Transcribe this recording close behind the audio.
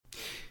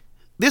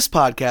This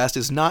podcast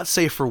is not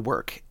safe for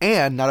work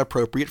and not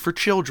appropriate for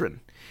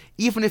children.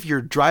 Even if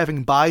you're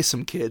driving by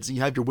some kids and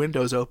you have your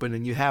windows open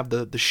and you have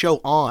the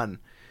show on,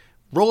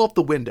 roll up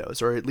the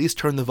windows or at least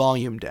turn the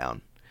volume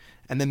down.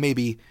 And then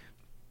maybe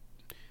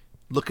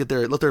look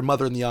their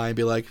mother in the eye and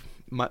be like,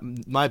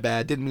 my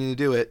bad, didn't mean to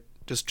do it.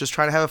 Just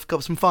trying to have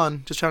some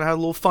fun. Just trying to have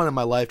a little fun in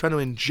my life. Trying to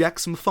inject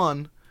some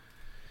fun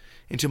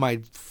into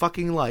my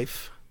fucking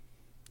life.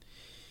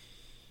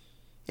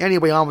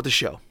 Anyway, on with the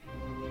show.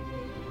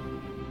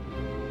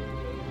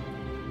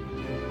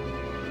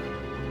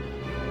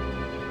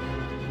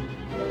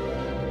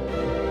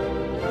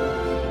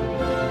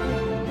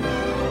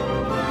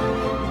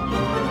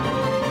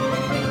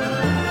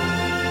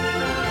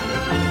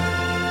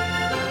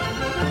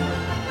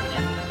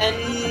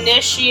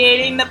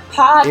 Initiating the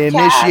podcast.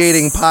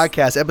 Initiating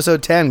podcast.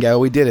 Episode 10, go.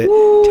 We did it.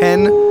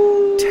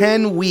 Woo.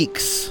 10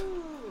 weeks.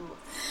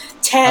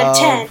 10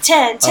 of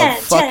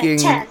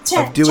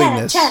doing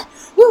this.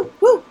 Woo,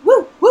 woo,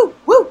 woo, woo,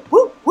 woo,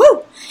 woo,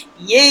 woo.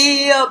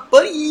 Yeah,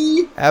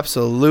 buddy.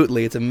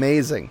 Absolutely. It's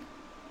amazing.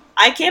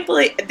 I can't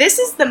believe this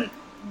is the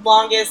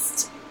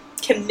longest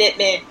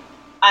commitment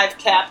I've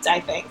kept,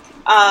 I think.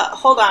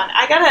 Hold on.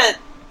 I gotta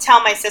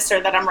tell my sister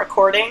that I'm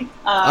recording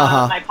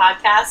my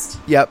podcast.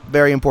 Yep,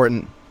 very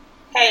important.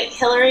 Hey,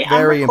 Hillary,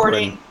 I'm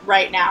recording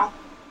right now.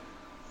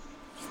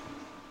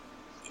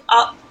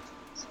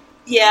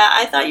 Yeah,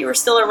 I thought you were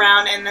still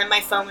around, and then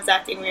my phone was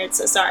acting weird,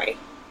 so sorry.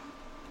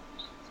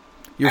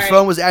 Your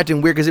phone was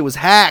acting weird because it was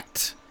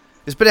hacked.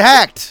 It's been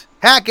hacked.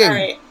 Hacking. All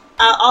right.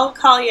 I'll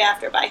call you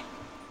after. Bye.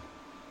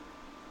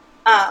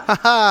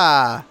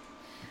 Haha.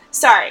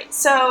 Sorry.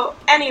 So,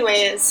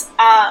 anyways,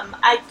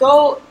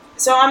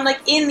 So I'm like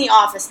in the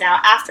office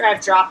now after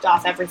I've dropped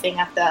off everything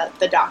at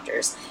the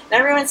doctor's. And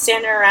everyone's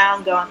standing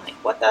around going like,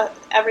 what the,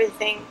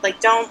 everything,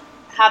 like don't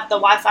have the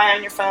Wi-Fi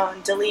on your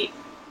phone, delete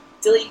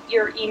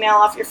your email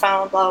off your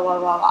phone, blah, blah,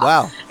 blah, blah.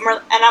 Wow.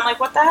 And I'm like,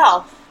 what the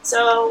hell?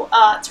 So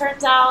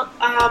turns out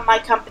my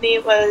company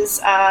was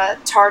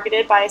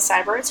targeted by a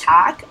cyber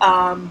attack.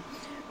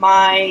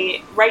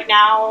 Right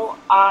now,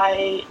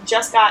 I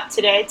just got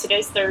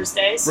today's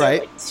Thursday, so right.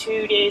 Like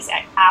 2 days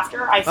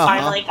after, I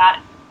finally got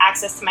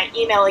access to my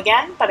email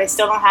again, but I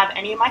still don't have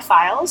any of my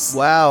files.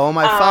 Wow, all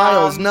my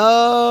files,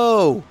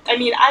 no! I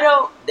mean,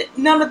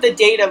 none of the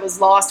data was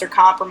lost or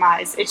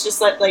compromised. It's just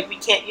that, like, we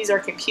can't use our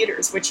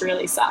computers, which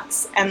really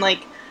sucks. And,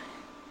 like,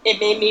 it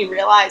made me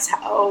realize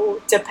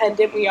how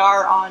dependent we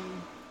are on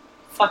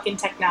fucking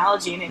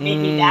technology, and it made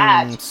me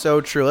mad.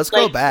 So true. Let's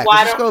go back.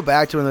 Let's just go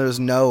back to when there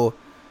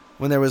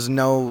was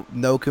no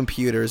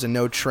computers and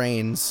no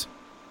trains.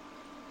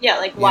 Yeah,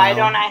 like, why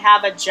don't I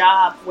have a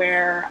job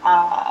where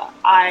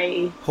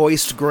I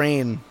hoist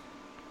grain?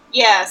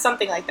 Yeah,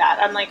 something like that.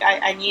 I'm like,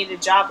 I need a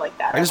job like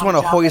that. I just want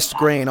to hoist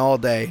grain all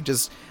day.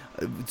 Just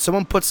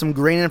someone puts some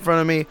grain in front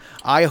of me,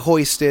 I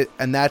hoist it,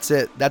 and that's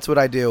it. That's what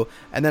I do.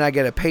 And then I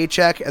get a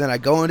paycheck, and then I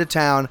go into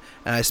town,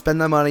 and I spend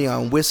the money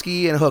on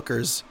whiskey and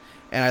hookers,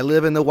 and I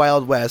live in the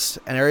Wild West,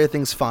 and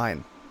everything's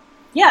fine.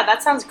 Yeah,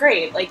 that sounds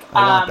great. Like,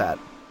 I want that.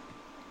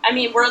 I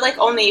mean, we're like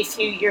only a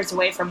few years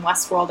away from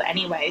Westworld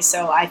anyway,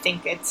 so I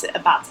think it's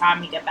about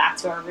time we get back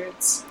to our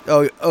roots.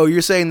 Oh,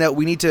 you're saying that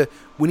we need to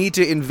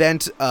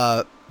invent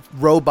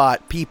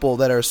robot people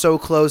that are so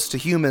close to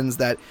humans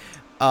that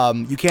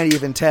you can't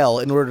even tell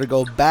in order to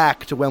go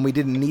back to when we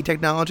didn't need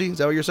technology? Is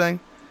that what you're saying?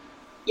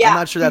 Yeah. I'm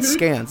not sure that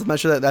scans. I'm not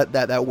sure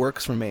that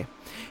works for me.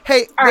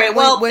 Hey, all right.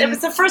 It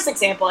was the first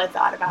example I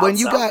thought about. When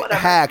you got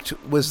hacked,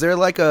 was there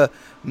like a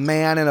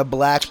man in a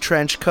black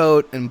trench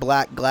coat and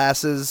black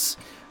glasses,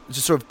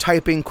 just sort of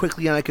typing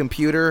quickly on a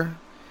computer,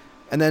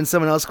 and then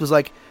someone else was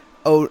like,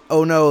 "Oh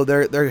no,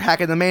 they're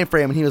hacking the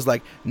mainframe," and he was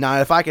like,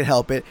 "Not if I can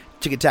help it."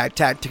 Tick tack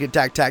tack, tick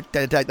tack tack,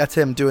 tack tack. That's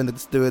him doing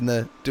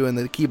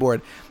the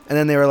keyboard. And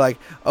then they were like,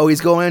 "Oh,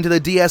 he's going into the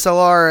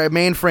DSLR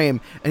mainframe,"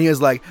 and he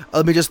was like,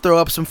 "Let me just throw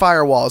up some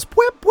firewalls."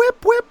 Whip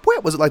whip whip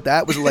whip. Was it like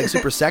that? Was it like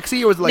super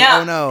sexy, or was it like,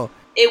 no. Oh no?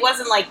 It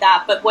wasn't like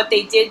that, but what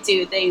they did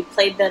do, they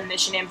played the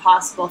Mission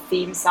Impossible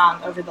theme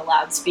song over the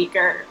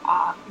loudspeaker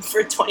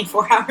for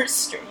 24 hours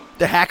straight.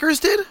 The hackers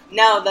did?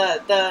 No,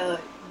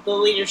 the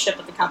leadership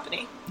of the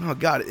company. Oh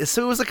god!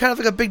 So it was kind of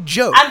like a big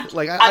joke. I'm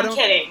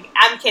kidding.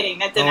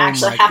 That didn't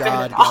actually happen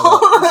at all.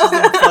 This is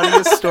the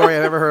funniest story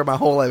I've ever heard in my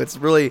whole life. It's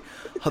really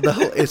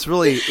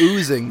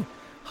oozing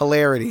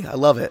hilarity. I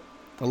love it.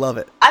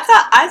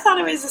 I thought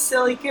it was a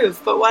silly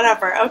goof, but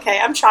whatever. Okay,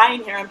 I'm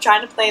trying here. I'm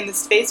trying to play in this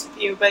space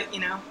with you, but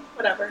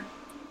whatever.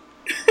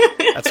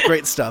 That's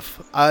great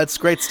stuff. It's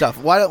great stuff.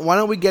 Why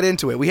don't we get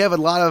into it? We have a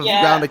lot of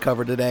ground to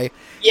cover today.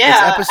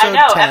 Yeah, it's episode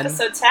 10.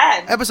 Episode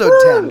 10. Episode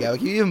Woo! 10, Gal.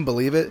 Can you even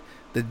believe it?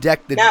 The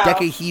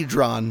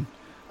decahedron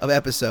of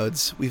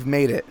episodes. We've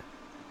made it.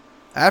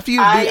 After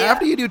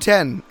you do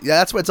 10,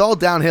 that's what it's all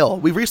downhill.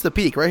 We've reached the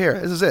peak right here.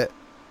 This is it.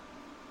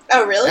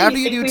 Oh, really? After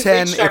you do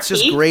 10, it's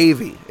just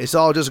gravy. It's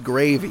all just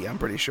gravy, I'm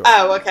pretty sure.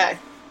 Oh, okay.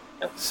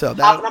 So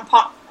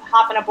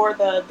hopping aboard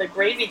the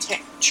gravy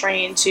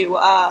train to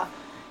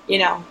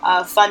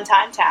Fun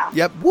Time Town.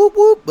 Yep. Whoop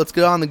whoop. Let's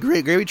go on the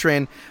gravy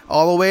train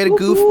all the way to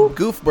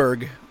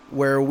Goofburg.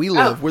 where we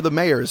live. Oh. We're the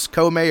mayors,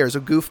 co-mayors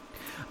of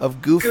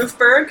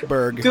Goofberg?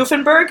 Berg.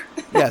 Goofenberg?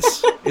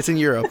 Yes, it's in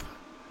Europe.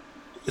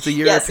 It's a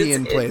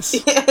European place.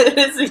 It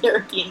is a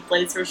European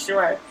place for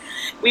sure.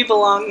 We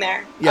belong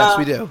there. Yes,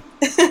 we do.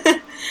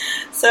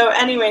 So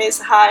anyways,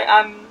 hi,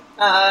 I'm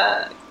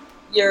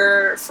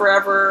your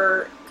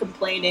forever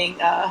complaining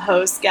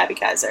host, Gabby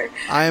Kaiser.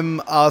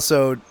 I'm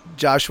also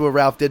Joshua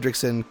Ralph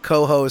Didrikson,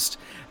 co-host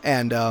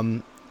and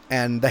the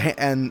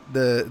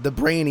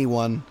brainy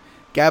one.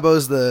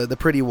 Gabbo's the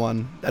pretty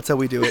one. That's how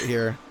we do it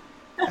here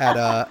at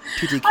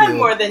TTQ. I'm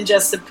more than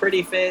just a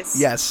pretty face.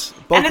 Yes,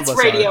 both and of it's us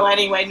radio are.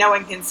 anyway. No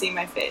one can see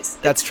my face.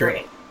 That's it's true.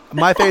 Great.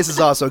 My face is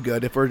also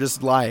good. If we're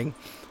just lying,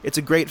 it's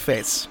a great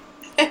face.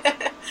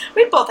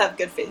 We both have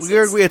good faces.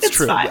 It's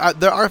true.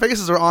 Fine. Our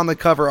faces are on the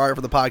cover art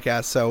for the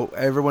podcast, so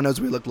everyone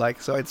knows what we look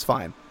like. So it's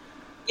fine.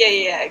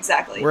 Yeah,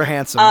 exactly. We're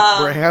handsome.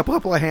 We're a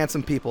couple of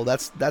handsome people.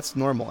 That's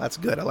normal. That's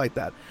good. I like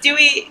that. Do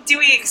we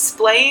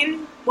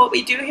explain what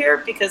we do here?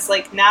 Because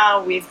like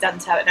now we've done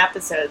 7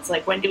 episodes.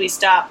 Like when do we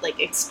stop like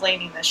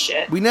explaining this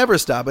shit? We never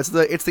stop. It's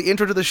the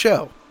intro to the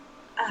show.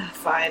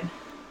 Fine.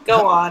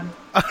 Go on.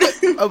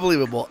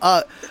 Unbelievable.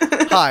 Hi.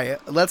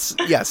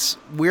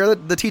 We're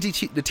the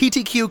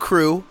TTQ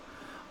crew.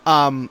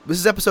 This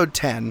is episode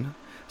 10.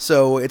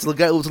 So it's a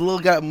little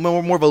got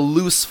more of a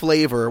loose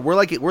flavor. We're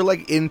like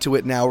into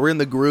it now. We're in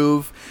the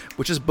groove,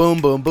 which is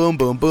boom, boom, boom,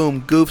 boom,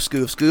 boom,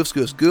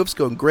 goofs,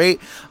 going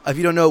great. If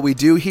you don't know what we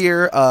do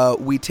here,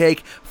 we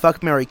take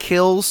fuck, marry,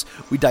 kills,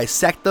 we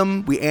dissect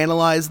them, we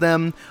analyze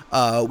them,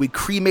 we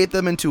cremate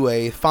them into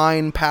a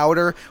fine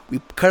powder,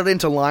 we cut it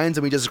into lines,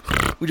 and we just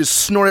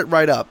snort it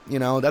right up. You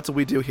know, that's what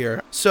we do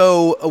here.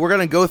 So we're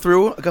gonna go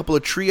through a couple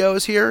of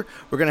trios here.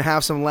 We're gonna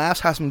have some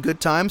laughs, have some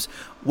good times.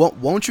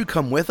 Won't you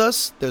come with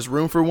us? There's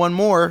room for one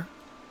more.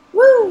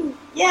 Woo!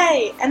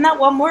 Yay! And that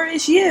one more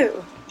is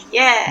you.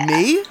 Yeah.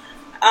 Me?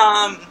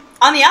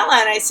 On the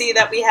outline, I see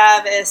that we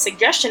have a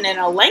suggestion in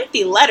a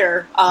lengthy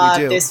letter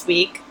this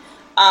week.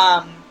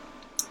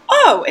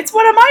 It's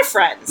one of my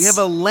friends. We have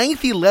a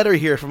lengthy letter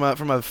here from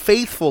a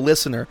faithful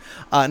listener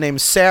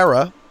named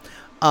Sarah.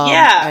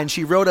 And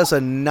she wrote us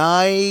a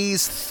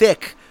nice,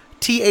 thick,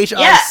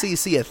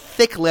 THICC, a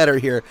thick letter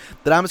here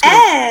that I'm just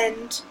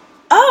going to...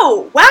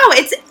 wow,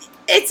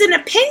 it's an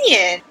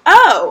opinion.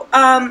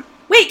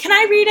 Wait, can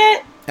I read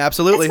it?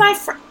 Absolutely.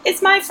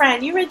 It's my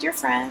friend. You read your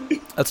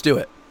friend. Let's do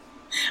it.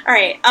 All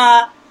right.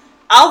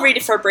 I'll read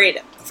it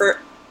verbatim.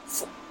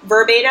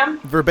 Verbatim?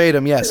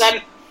 Verbatim, yes. Because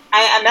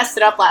I messed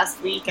it up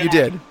last week. You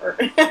did. But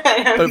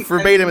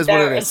verbatim is what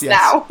it is, yes.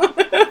 Now.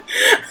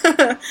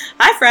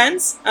 Hi,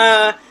 friends.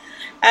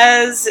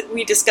 As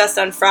we discussed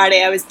on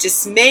Friday, I was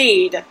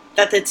dismayed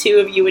that the two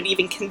of you would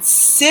even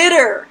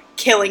consider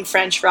killing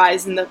French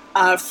fries in the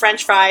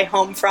French fry,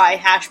 home fry,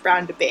 hash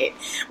brown debate.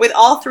 With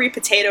all 3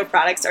 potato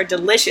products are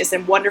delicious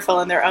and wonderful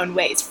in their own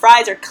ways.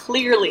 Fries are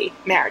clearly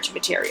marriage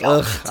material.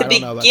 I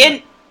don't know about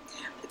that.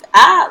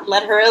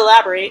 Let her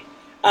elaborate.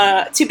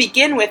 To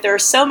begin with, there are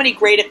so many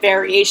great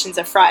variations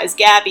of fries.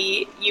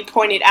 Gabby, you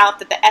pointed out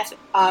that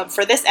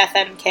for this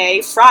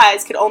FMK,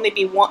 fries could only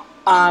be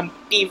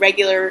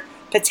regular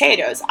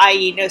potatoes,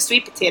 i.e. no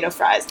sweet potato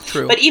fries.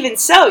 True. But even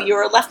so, you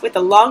are left with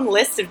a long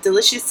list of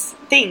delicious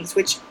things,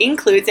 which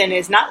includes and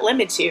is not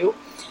limited to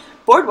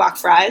boardwalk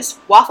fries,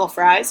 waffle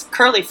fries,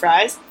 curly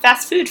fries,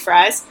 fast food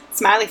fries,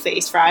 smiley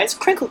face fries,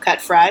 crinkle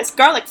cut fries,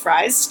 garlic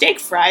fries, steak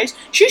fries,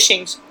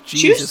 Jesus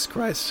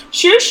Christ.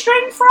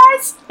 Shoestring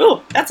fries?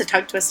 Ooh, that's a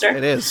tongue twister.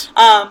 It is.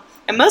 And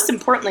most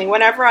importantly,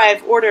 whenever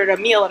I've ordered a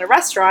meal at a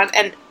restaurant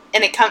and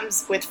it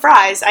comes with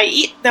fries, I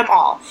eat them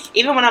all.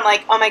 Even when I'm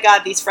like, oh my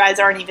god, these fries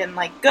aren't even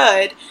like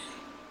good,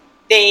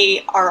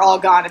 they are all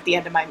gone at the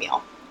end of my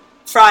meal.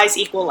 Fries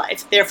equal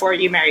life. Therefore,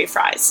 you marry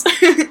fries.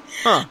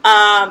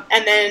 And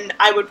then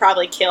I would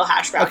probably kill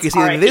hash browns. Okay,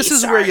 see, this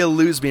is where you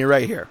lose me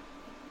right here.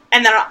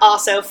 And then I'll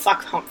also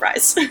fuck home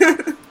fries.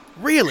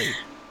 Really?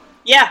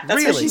 Yeah,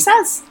 that's what she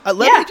says.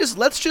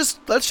 Let's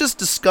just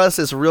discuss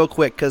this real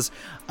quick because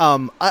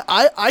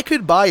I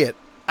could buy it.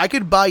 I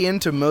could buy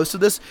into most of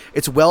this.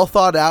 It's well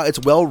thought out. It's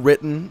well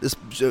written.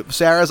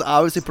 Sarah's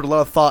obviously put a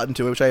lot of thought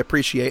into it, which I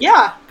appreciate.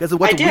 Yeah, because of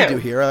what we do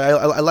here.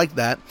 I like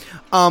that.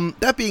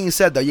 That being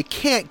said, though, you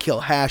can't kill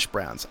hash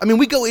browns. I mean,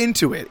 we go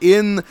into it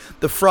in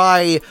the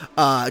Fry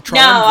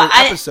triumvirate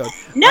episode.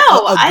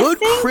 A good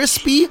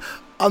crispy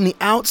on the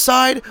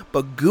outside,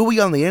 but gooey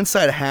on the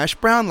inside hash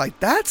brown, like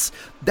that's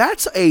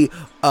a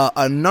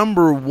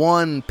number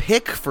one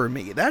pick for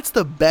me. That's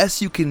the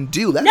best you can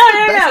do. That's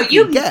the best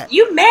you can get.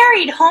 You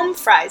married home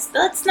fries.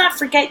 Let's not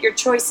forget your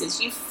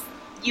choices.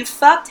 You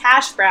fucked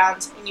hash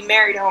browns and you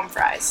married home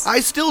fries. I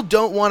still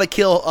don't want to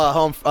kill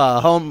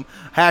home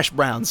hash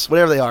browns,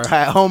 whatever they are,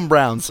 home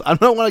browns. I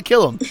don't want to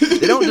kill them.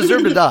 They don't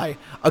deserve to die.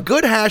 A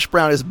good hash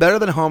brown is better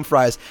than home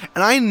fries,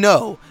 and I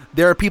know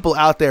there are people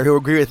out there who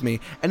agree with me.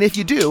 And if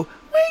you do,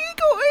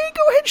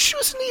 go ahead and shoot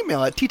us an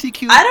email at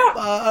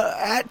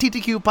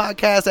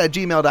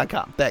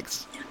ttqpodcast@gmail.com.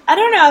 Thanks. I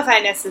don't know if I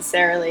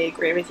necessarily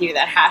agree with you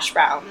that hash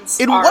browns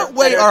In what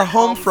way are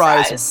home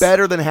fries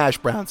better than hash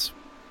browns?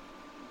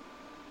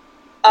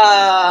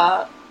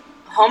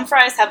 home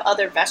fries have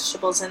other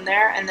vegetables in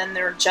there, and then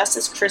they're just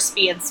as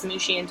crispy and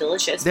smooshy and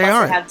delicious. They Plus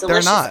aren't. They have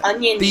delicious They're not.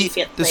 oniony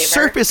flavor. The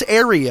surface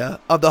area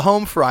of the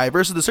home fry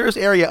versus the surface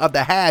area of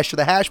the hash or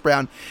the hash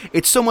brown,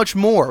 it's so much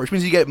more, which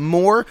means you get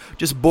more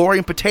just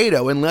boring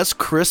potato and less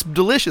crisp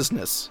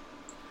deliciousness.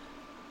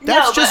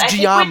 That's just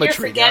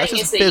geometry. That's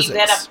just physics. You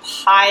get a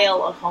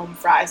pile of home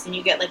fries and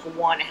you get like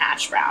one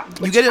hash brown.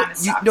 Which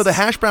the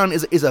hash brown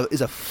is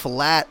a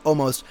flat,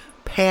 almost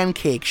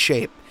pancake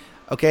shape.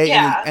 Okay,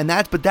 yeah. And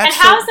how's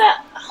a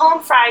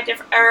home fry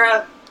different or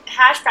a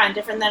hash brown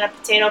different than a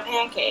potato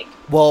pancake?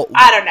 Well,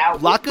 I don't know.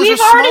 Latkes are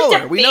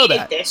smaller. We know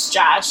that. This,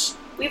 Josh.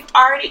 We've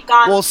already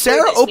gone. Well,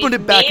 Sarah opened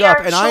it back up,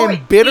 and I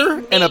am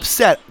bitter and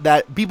upset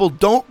that people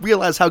don't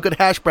realize how good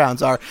hash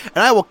browns are,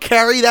 and I will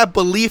carry that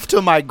belief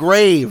to my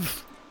grave.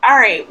 All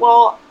right,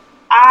 well,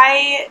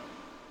 I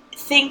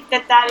think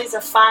that is a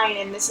fine,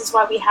 and this is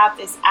why we have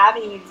this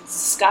avenue to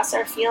discuss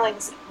our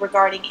feelings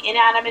regarding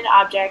inanimate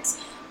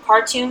objects,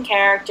 cartoon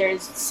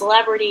characters,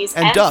 celebrities,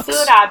 and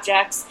food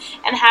objects,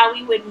 and how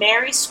we would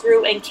marry,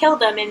 screw, and kill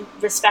them in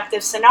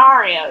respective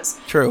scenarios.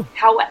 True.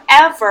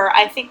 However,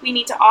 I think we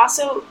need to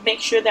also make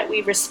sure that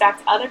we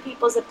respect other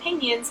people's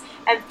opinions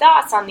and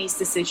thoughts on these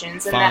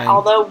decisions, and that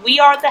although we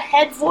are the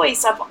head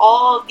voice of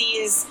all of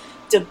these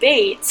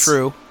debates...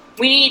 True.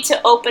 We need to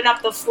open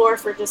up the floor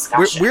for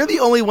discussion. We're the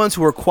only ones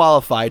who are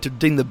qualified to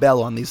ding the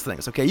bell on these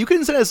things. Okay, you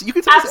can send us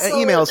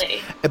emails,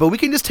 but we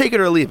can just take it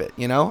or leave it.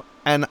 You know.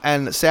 And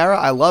Sarah,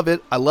 I love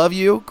it. I love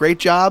you. Great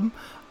job.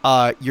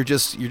 You're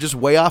just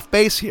way off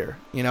base here.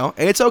 You know,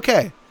 and it's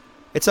okay.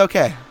 It's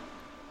okay.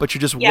 But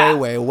you're just way off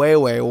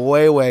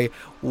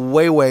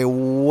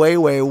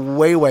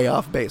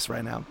base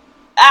right now.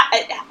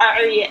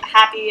 Are you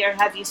happy, or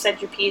have you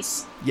said your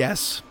piece?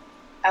 Yes.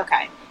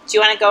 Okay. Do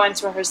you want to go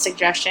into her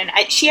suggestion?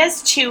 She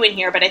has two in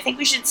here, but I think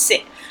we should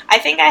see. I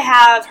think I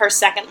have her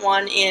second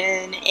one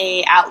in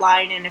a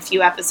outline in a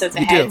few episodes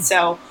ahead.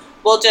 So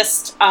we'll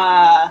just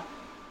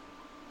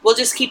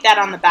keep that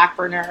on the back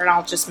burner, and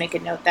I'll just make a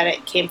note that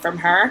it came from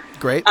her.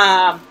 Great.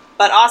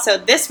 But also,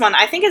 this one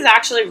I think is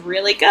actually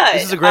really good.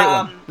 This is a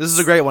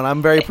great one.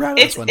 I'm very proud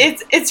of this one.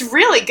 It's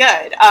really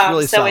good.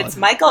 Really so solid.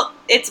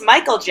 It's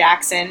Michael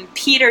Jackson,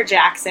 Peter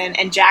Jackson,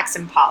 and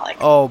Jackson Pollock.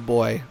 Oh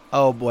boy.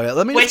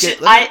 Let me.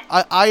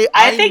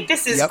 I think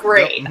this is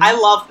great. I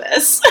love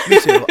this. Me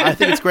too. I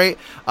think it's great.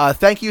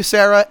 Thank you,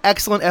 Sarah.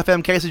 Excellent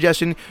FMK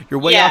suggestion. You're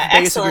way off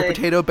base of your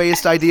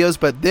potato-based ideas,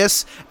 but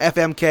this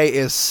FMK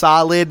is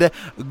solid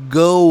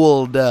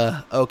gold.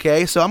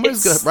 Okay, so I'm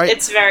just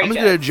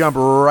gonna jump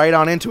right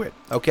on into it.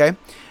 Okay.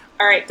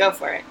 All right, go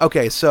for it.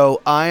 Okay,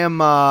 so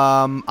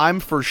I'm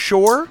for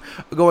sure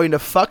going to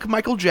fuck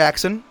Michael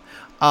Jackson.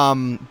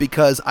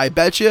 Because I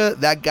bet you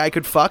that guy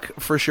could fuck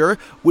for sure.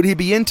 Would he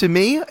be into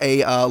me,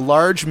 a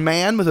large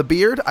man with a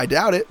beard? I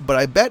doubt it, but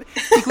I bet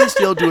he could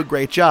still do a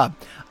great job.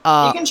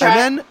 You can try.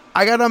 And then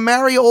I gotta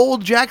marry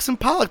old Jackson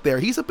Pollock. There,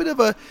 he's a bit of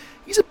a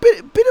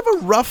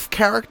rough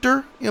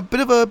character, a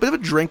bit of a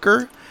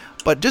drinker.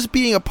 But just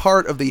being a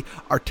part of the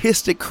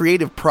artistic,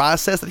 creative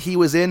process that he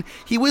was in,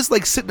 he was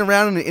like sitting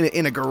around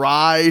in a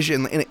garage,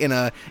 in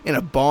a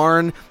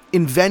barn,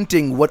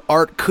 inventing what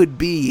art could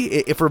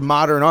be for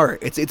modern art.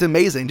 It's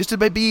amazing just to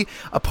be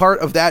a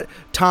part of that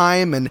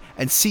time and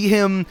see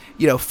him,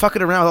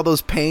 fucking around with all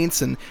those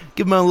paints and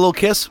give him a little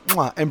kiss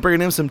and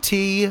bringing him some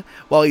tea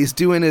while he's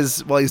doing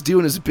his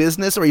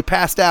business, or he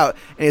passed out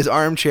in his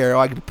armchair.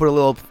 I could put a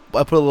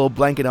little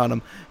blanket on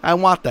him. I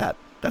want that.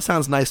 That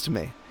sounds nice to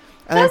me.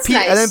 And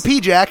then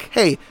P-Jack,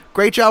 hey,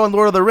 great job on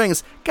Lord of the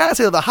Rings. Gotta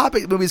say, the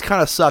Hobbit movies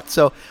kind of sucked,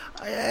 so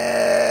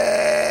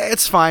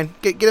it's fine.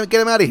 Get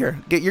him out of here.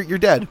 You're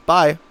dead.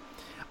 Bye.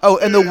 Oh,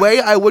 and the way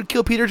I would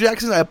kill Peter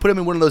Jackson, I put him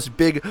in one of those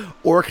big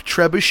orc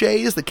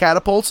trebuchets, the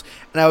catapults,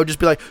 and I would just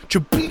be like,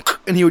 chaboonk,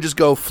 and he would just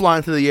go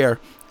flying through the air,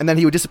 and then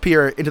he would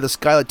disappear into the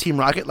sky like Team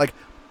Rocket, like,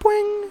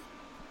 boing.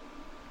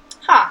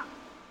 Huh.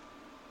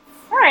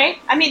 All right.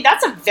 I mean,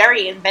 that's a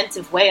very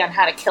inventive way on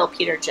how to kill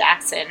Peter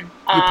Jackson.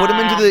 You put him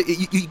into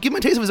you give him a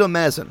taste of his own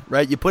medicine,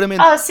 right? You put him in.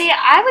 Oh, see,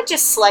 I would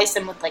just slice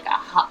him with like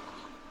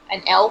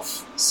an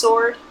elf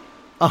sword.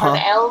 Are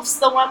the elves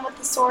the one with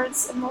the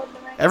swords in Lord of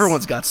the Rings?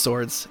 Everyone's got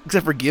swords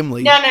except for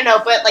Gimli. No,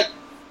 but like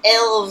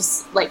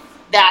elves, like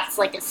that's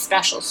like a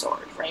special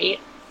sword, right?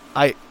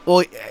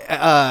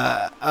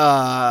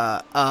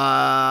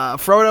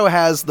 Frodo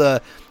has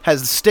the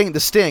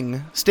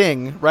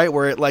sting, right,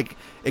 where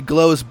it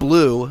glows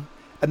blue.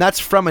 And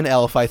that's from an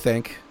elf, I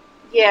think.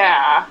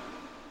 Yeah.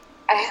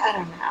 I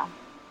don't know.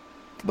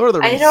 Lord of the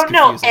Rings. I don't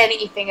know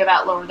anything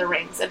about Lord of the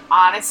Rings, and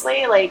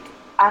honestly, I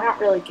don't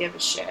really give a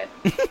shit.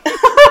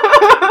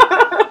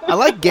 I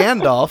like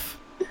Gandalf.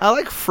 I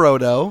like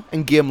Frodo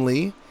and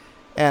Gimli,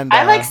 and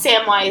I like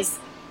Samwise.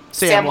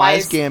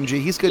 Samwise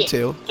Gamgee. He's good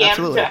too.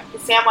 Absolutely.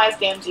 Samwise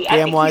Gamgee.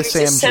 Samwise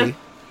Sam G.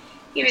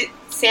 He was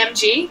Sam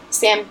G.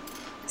 Sam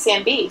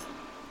B.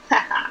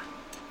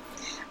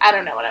 I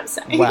don't know what I'm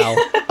saying. Wow.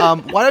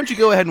 Why don't you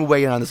go ahead and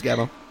weigh in on this,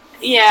 Gabo?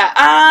 Yeah.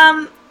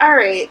 All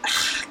right.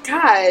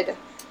 God,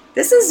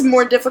 this is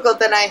more difficult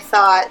than I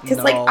thought. Because,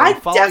 I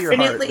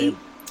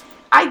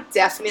I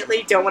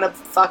definitely don't want to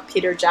fuck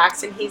Peter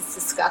Jackson. He's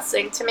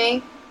disgusting to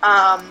me.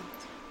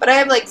 But I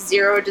have, like,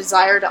 zero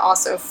desire to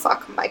also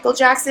fuck Michael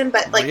Jackson.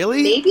 But, like,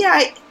 Really? maybe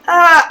I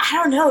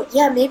don't know.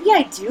 Yeah, maybe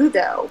I do,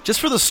 though. Just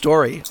for the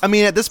story. I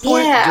mean, at this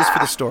point, Yeah. just for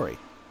the story.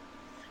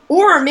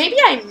 Or maybe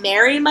I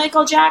marry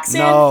Michael Jackson.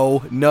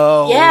 No.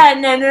 Yeah,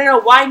 no.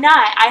 Why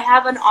not? I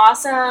have an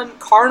awesome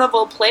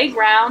carnival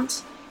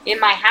playground in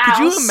my house.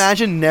 Could you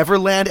imagine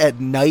Neverland at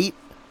night?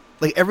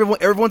 Like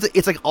everyone's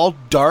it's like all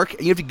dark,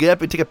 and you have to get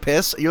up and take a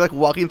piss. And you're like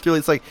walking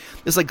through this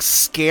like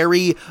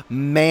scary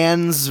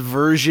man's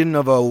version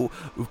of a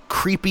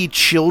creepy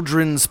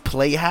children's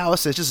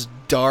playhouse. It's just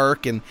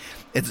dark and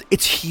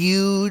it's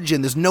huge,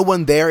 and there's no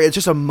one there. It's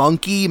just a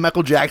monkey,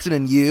 Michael Jackson,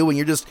 and you, and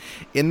you're just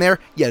in there.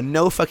 Yeah,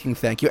 no fucking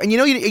thank you. And you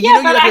know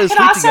you're not I gonna could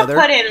sleep also together.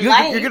 put in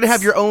You're gonna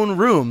have your own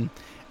room.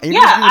 And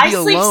you're just Yeah, gonna I be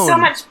sleep alone. so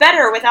much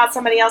better without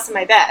somebody else in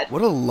my bed.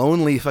 What a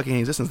lonely fucking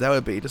existence that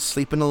would be. Just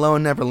sleeping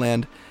alone,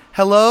 Neverland.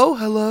 Hello.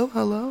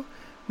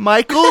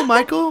 Michael.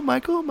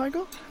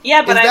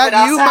 Yeah, but Is I that would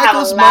also you, have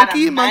Michael's a lot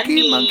monkey, of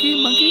monkey?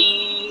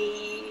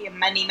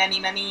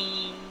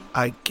 Money.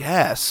 I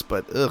guess,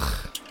 but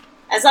ugh.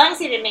 As long as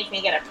he didn't make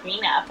me get a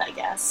prenup, I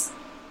guess.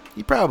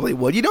 He probably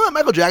would. You know what?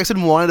 Michael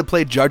Jackson wanted to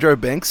play Jar Jar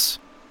Binks,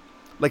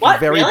 like What,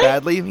 very really?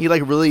 badly. He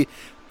like really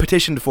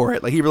petitioned for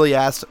it. Like he really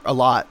asked a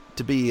lot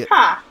to be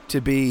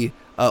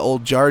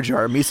old Jar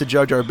Jar, Misa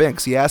Jar Jar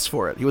Binks. He asked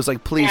for it. He was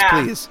like,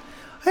 please.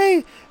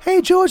 Hey,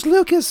 George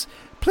Lucas,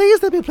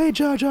 please let me play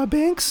Jar Jar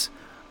Binks.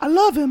 I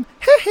love him.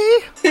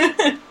 Yeah,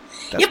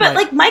 but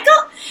like Michael.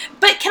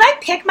 But can I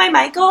pick my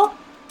Michael?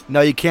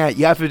 No, you can't.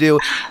 You have to do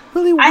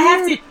really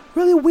weird.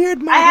 Really weird.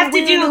 Michael, I have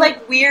to do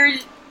like weird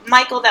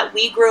Michael that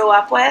we grew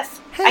up with.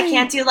 Hey, I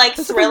can't do like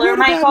there's Thriller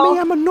nothing weird about Michael. me.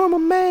 I'm a normal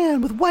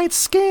man with white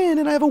skin,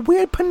 and I have a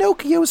weird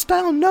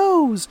Pinocchio-style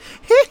nose.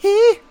 Hee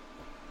hee.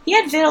 He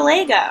had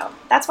vitiligo.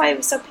 That's why he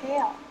was so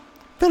pale.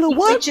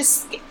 What?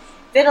 Vitiligo.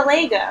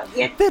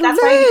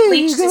 That's why he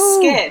bleached his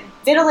skin.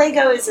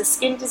 Vitiligo is a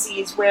skin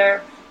disease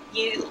where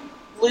you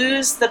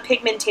lose the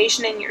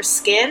pigmentation in your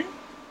skin.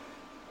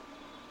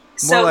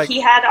 So like,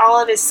 he had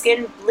all of his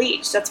skin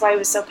bleached. That's why he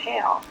was so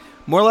pale.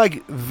 More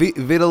like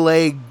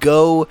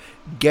vitiligo,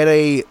 get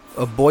a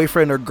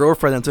boyfriend or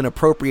girlfriend that's an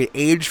appropriate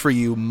age for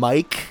you,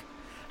 Mike.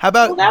 How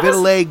about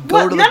vitiligo,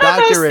 go to the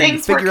doctor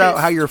and figure out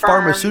how your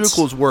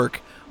pharmaceuticals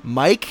work,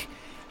 Mike?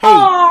 Hey,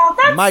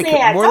 that's Mike,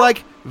 sad. more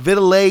like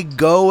vitiligo,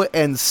 go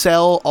and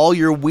sell all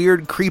your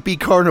weird, creepy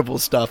carnival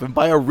stuff and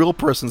buy a real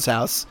person's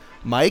house,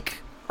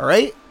 Mike. All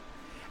right.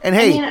 And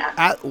hey,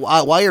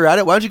 while you're at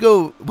it, why don't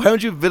you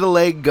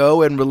vitiligo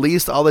go and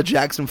release all the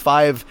Jackson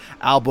 5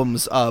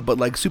 albums, but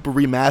like super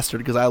remastered,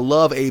 because I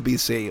love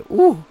ABC.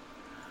 Ooh,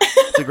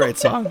 it's a great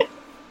song.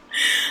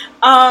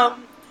 I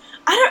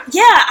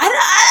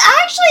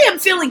actually am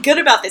feeling good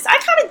about this. I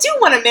kind of do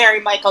want to marry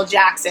Michael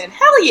Jackson.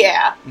 Hell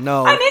yeah.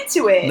 No. I'm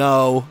into it.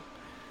 No.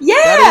 Yeah.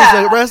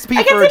 That is a recipe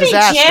for a disaster.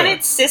 I get to be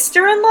Janet's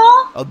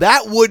sister-in-law. Oh,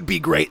 that would be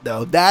great,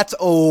 though.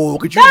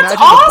 Could you imagine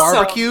awesome. the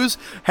barbecues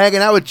hanging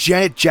out with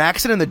Janet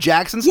Jackson and the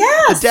Jacksons?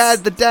 Yes.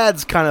 The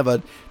dad's kind of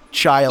a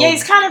child. Yeah,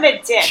 he's kind of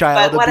a dick,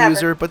 child but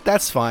abuser, but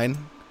that's fine.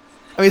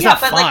 I mean, it's not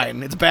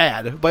fine. It's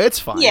bad, but it's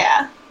fine.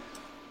 Yeah.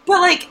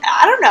 But like,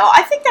 I don't know.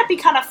 I think that'd be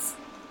kind of.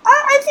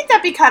 I think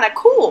that'd be kind of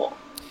cool.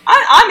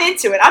 I'm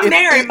into it. I'm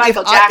marrying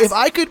Michael Jackson. If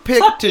I could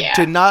pick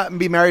to not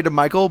be married to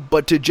Michael,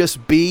 but to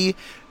just be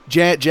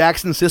Janet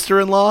Jackson's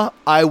sister-in-law,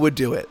 I would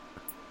do it.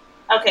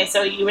 Okay,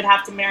 so you would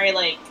have to marry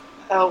like,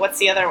 what's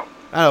the other?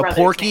 I don't know,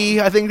 Porky.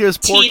 Name? I think there's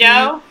Porky.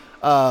 Tito.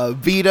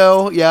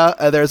 Vito.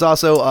 Yeah. There's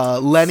also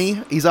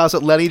Lenny.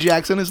 Lenny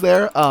Jackson is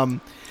there.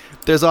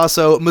 There's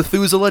also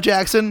Methuselah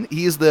Jackson.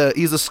 He's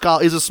a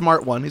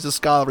smart one. He's a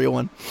scholarly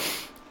one.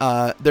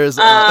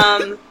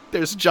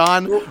 There's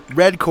John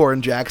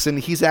Redcorn Jackson.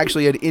 He's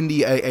actually an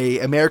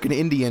American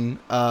Indian.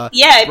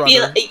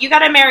 You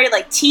gotta marry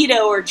like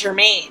Tito or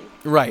Jermaine.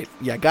 Right.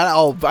 Yeah.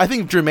 I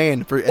think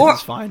Jermaine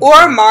is fine. Or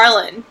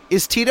Marlon.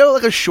 Is Tito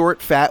like a short,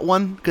 fat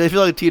one? Because I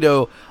feel like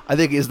Tito, I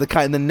think, is the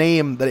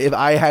name that if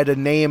I had to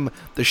name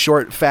the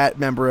short, fat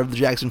member of the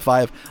Jackson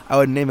 5, I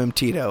would name him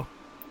Tito.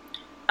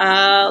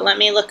 Let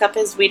me look up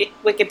his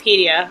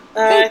Wikipedia.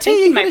 Hey, I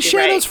think you gonna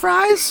share those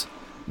fries?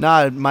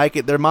 Nah,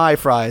 Mike, they're my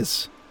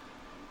fries.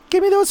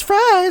 Give me those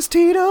fries,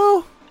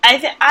 Tito. I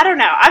don't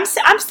know. I'm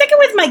sticking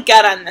with my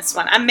gut on this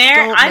one. I'm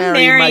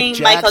marrying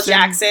Michael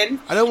Jackson.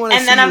 I don't want to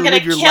see you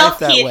live your life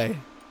that way.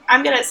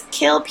 I'm gonna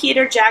kill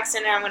Peter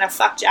Jackson and I'm gonna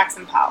fuck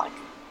Jackson Pollock.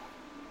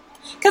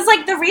 Because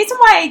like the reason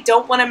why I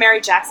don't want to marry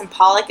Jackson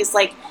Pollock is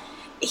like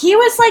he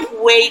was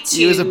like way too.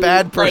 He was a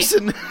bad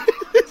person.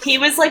 He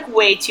was like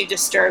way too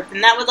disturbed,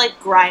 and that would like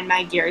grind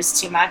my gears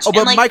too much. Oh,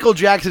 but like, Michael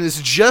Jackson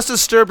is just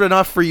disturbed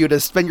enough for you to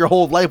spend your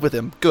whole life with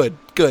him. Good.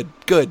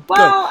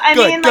 Well, I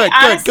mean, like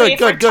honestly,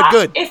 good.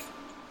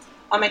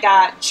 Oh my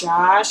God,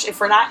 Josh! If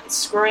we're not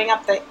screwing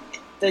up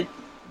the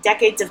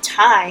decades of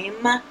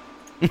time,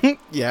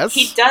 yes,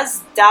 he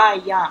does die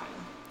young.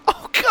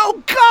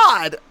 Oh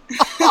God!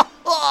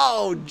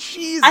 Oh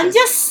Jesus! I'm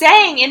just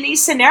saying, in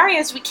these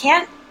scenarios, we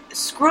can't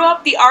screw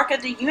up the arc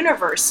of the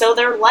universe, so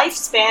their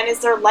lifespan is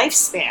their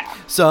lifespan.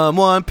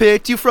 Someone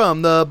picked you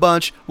from the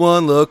bunch.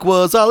 One look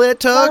was all it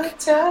took.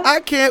 I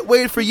can't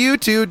wait for you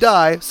to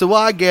die, so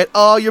I get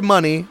all your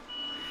money.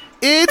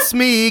 It's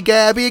me,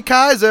 Gabby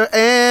Kaiser,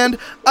 and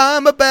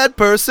I'm a bad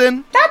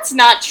person. That's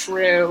not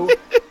true.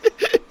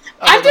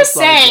 I'm just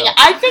saying,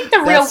 I think the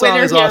real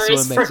winner here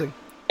is amazing.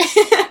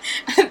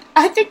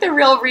 I think the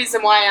real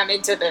reason why I'm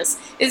into this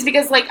is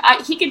because, like,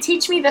 he can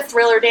teach me the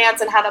Thriller dance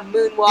and how to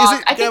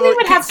moonwalk. I think we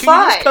would have fun.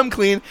 Can you just come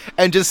clean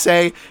and just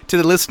say to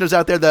the listeners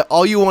out there that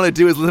all you want to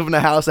do is live in a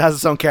house that has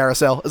its own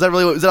carousel? Is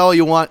that all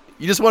you want?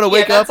 You just want to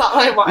wake up? That's all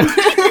I want.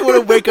 You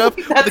want to wake up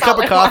with a cup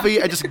of coffee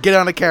and just get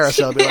on a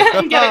carousel and be like,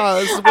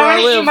 this is where I I want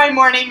to live. eat my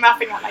morning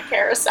muffin on a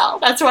carousel.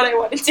 That's what I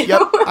want to do.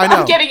 Yep, I know.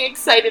 I'm getting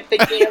excited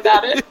thinking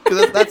about it.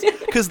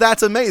 Because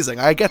that's amazing.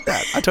 I get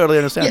that. I totally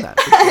understand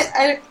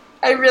that.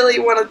 I really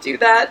want to do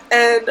that,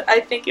 and I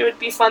think it would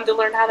be fun to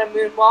learn how to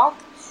moonwalk.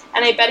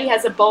 And I bet he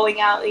has a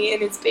bowling alley in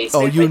his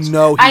basement. Oh, you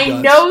know he does.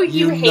 I know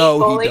you hate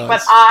bowling,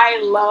 but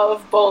I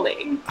love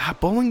bowling.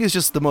 Bowling is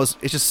just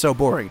it's just so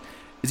boring.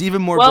 It's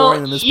even more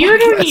boring than this podcast. You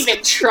don't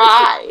even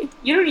try.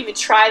 You don't even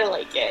try to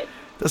like it.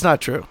 That's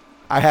not true.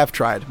 I have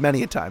tried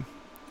many a time.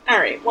 All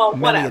right, well,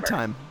 whatever. Many a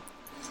time.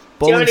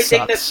 Bowling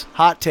sucks.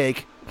 Hot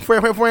take.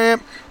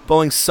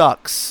 Bowling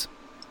sucks.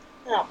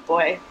 Oh,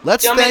 boy. Do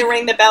you want me to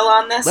ring the bell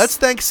on this? Let's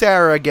thank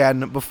Sarah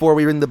again before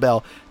we ring the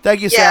bell. Thank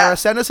you, Sarah.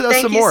 Send us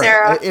some more.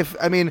 Sarah.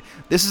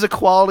 This is a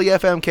quality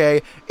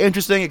FMK.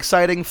 Interesting,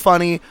 exciting,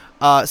 funny.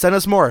 Send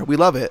us more. We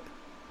love it.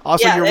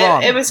 Also, you're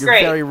wrong. It was you're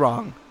great. You're very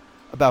wrong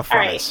about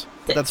fries.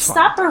 Right. That's fine.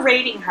 Stop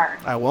berating her.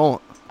 I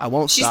won't. She's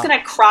stop. She's going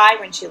to cry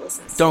when she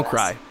listens Don't to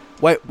cry.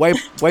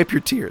 Wipe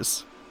your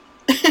tears.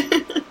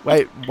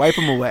 wipe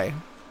them away.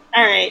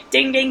 All right.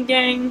 Ding, ding,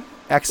 ding.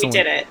 Excellent.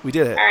 We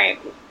did it. All right.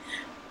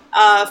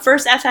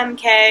 First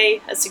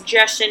FMK, a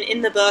suggestion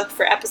in the book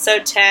for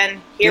episode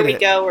 10. Here we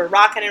go. We're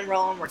rocking and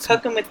rolling. We're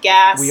cooking with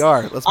gas. We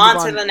are. Let's move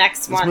on to the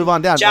next one. Let's move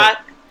on down.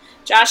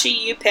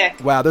 Joshy, you pick.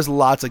 Wow, there's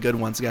lots of good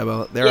ones,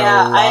 Gabbo. There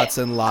are lots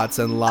and lots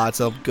and lots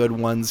of good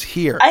ones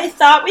here. I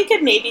thought we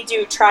could maybe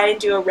try and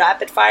do a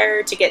rapid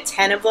fire to get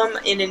 10 of them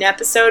in an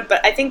episode,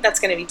 but I think that's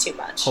going to be too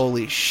much.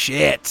 Holy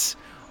shit.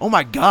 Oh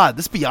my god,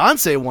 this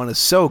Beyonce one is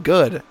so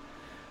good.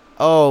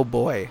 Oh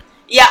boy.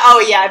 Yeah,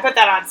 I put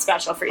that on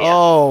special for you.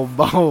 Oh,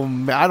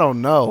 I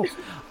don't know.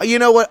 You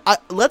know what?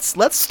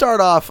 Let's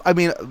start off. I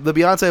mean, the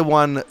Beyonce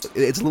one.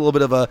 It's a little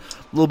bit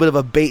of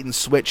a bait and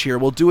switch here.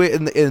 We'll do it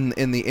in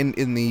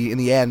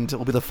the end.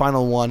 It'll be the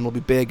final one. It'll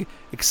be big,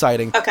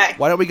 exciting. Okay.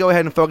 Why don't we go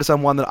ahead and focus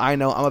on one that I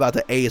know I'm about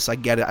to ace? I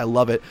get it. I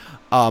love it.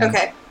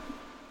 Okay.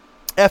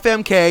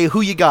 FMK.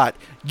 Who you got?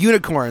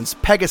 Unicorns,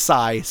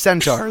 Pegasi,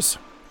 Centaurs.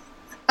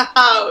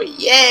 Oh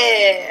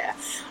yeah.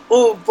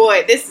 Oh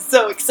boy, this is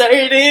so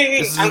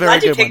exciting. I'm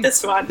glad you picked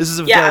this one. This is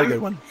a very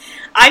good one.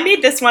 I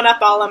made this one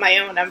up all on my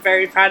own. I'm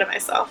very proud of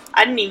myself.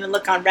 I didn't even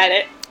look on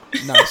Reddit.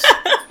 Nice.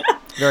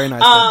 Very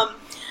nice. All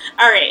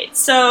right,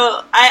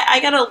 so I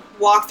gotta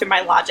walk through my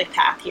logic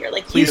path here.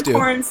 Like, Please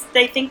unicorns,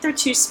 they think they're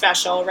too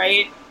special,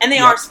 right? And they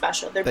are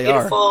special. They're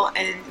beautiful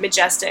and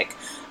majestic.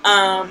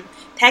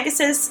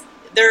 Pegasus,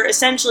 they're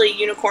essentially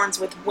unicorns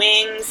with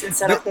wings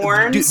instead of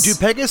horns. Do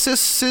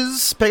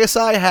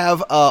Pegasi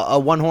have a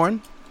one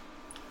horn?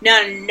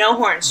 No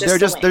horns.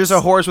 Just they're just a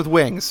horse with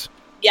wings.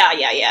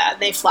 Yeah.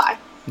 They fly.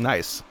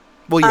 Nice.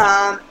 Well,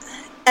 yeah.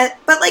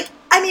 But like,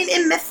 I mean,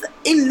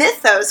 in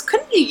mythos,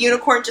 couldn't a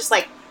unicorn just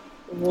like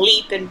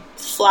leap and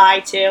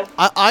fly too?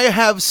 I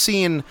have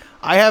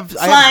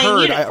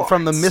heard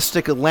from the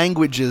mystic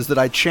languages that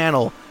I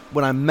channel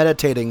when I'm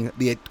meditating,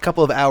 the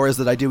couple of hours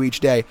that I do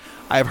each day.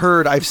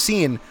 I've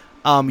seen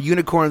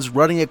unicorns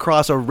running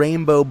across a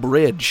rainbow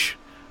bridge.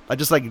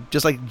 Just like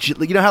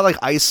you know how like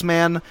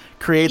Iceman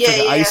creates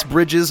ice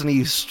bridges and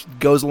he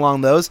goes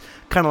along those,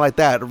 kind of like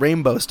that,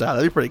 rainbow style.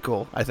 That'd be pretty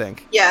cool, I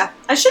think. Yeah,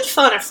 I should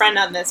phone a friend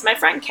on this. My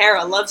friend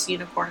Kara loves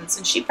unicorns,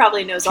 and she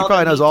probably knows all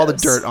the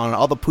dirt on it,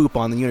 all the poop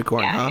on the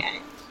unicorn, huh? Yeah.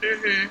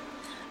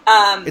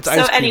 Mm-hmm. It's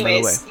ice cream,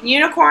 anyways, by the way.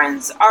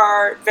 Unicorns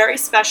are very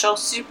special,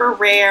 super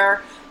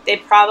rare. They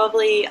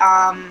probably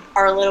are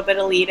a little bit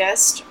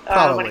elitist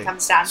when it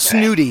comes down to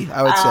snooty,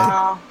 I would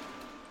say.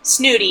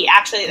 Snooty,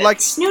 actually.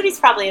 Like, snooty's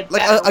probably a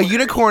better a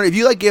unicorn. If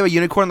you like gave a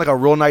unicorn like a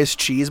real nice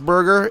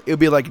cheeseburger, it would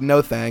be like,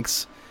 no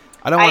thanks.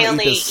 I don't want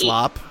to eat this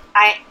slop.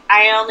 I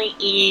only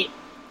eat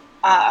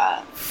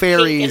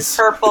fairies,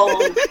 pink and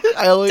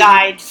purple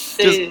dyed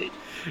food.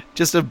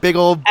 Just a big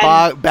old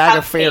bag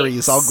of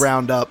fairies all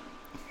ground up.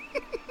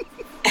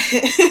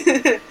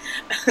 No,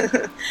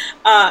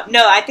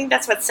 I think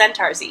that's what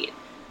centaurs eat.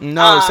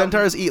 No,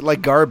 centaurs eat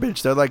like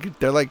garbage. They're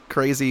like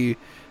crazy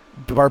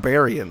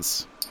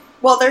barbarians.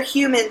 Well, they're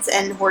humans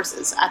and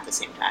horses at the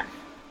same time.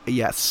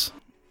 Yes.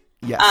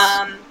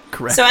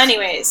 Correct. So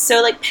anyways,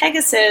 like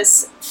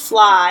Pegasus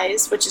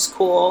flies, which is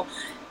cool,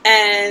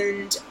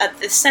 and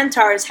the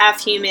centaurs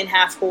half human,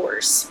 half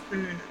horse.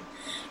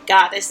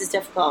 God, this is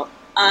difficult.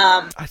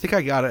 I think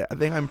I got it. I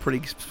think I'm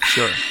pretty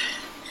sure.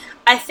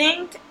 I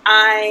think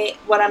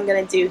what I'm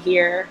gonna do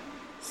here.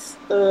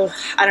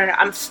 I don't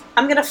know.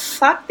 I'm gonna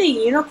fuck the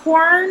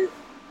unicorn,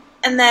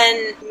 and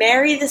then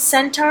marry the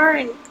centaur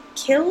and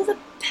kill the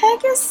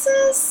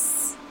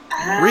Pegasus.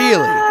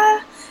 Really?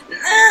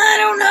 I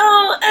don't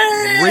know.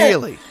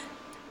 Really?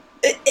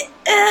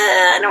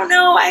 I don't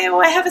know.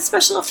 I have a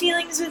special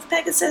feelings with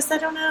Pegasus. I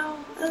don't know.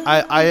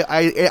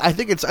 I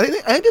think I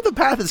think the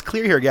path is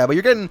clear here, Gabby.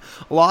 You're getting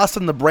lost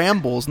in the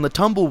brambles and the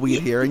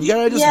tumbleweed here, and you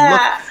gotta just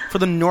look for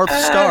the North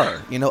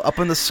Star, up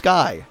in the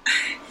sky,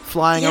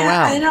 flying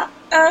around in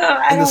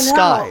the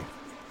sky,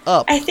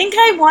 up. I think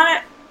I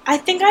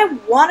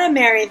wanna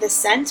marry the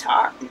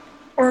centaur,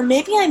 or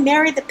maybe I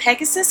marry the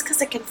Pegasus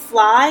because it can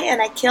fly,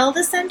 and I kill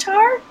the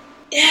centaur.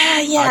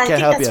 Yeah. I think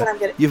that's what I'm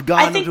gonna. You've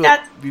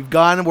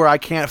gone where I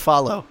can't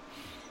follow.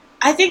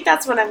 I think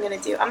that's what I'm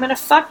gonna do. I'm gonna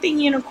fuck the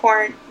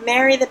unicorn,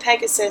 marry the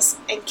Pegasus,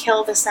 and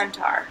kill the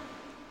centaur.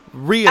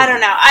 Really? I don't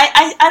know.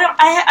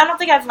 I don't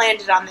think I've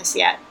landed on this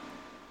yet.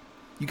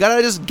 You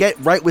gotta just get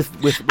right with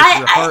your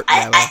heart.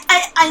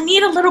 I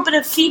need a little bit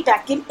of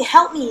feedback.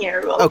 Help me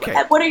here. Okay.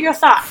 What are your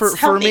thoughts?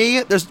 For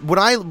me, there's when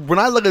I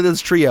look at this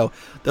trio,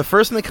 the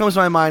first thing that comes to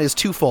my mind is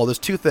twofold. There's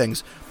two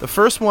things. The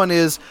first one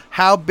is,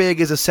 how big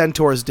is a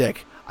centaur's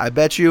dick? I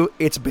bet you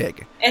it's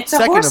big. It's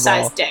a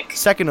horse-sized dick.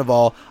 Second of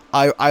all,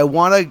 I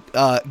want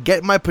to get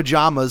in my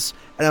pajamas,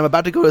 and I'm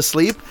about to go to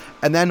sleep,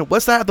 and then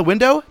what's that at the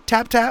window?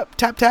 Tap, tap,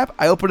 tap, tap.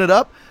 I open it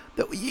up.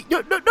 No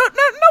one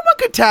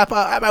can tap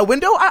at my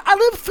window. I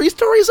live 3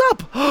 stories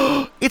up.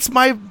 It's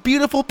my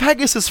beautiful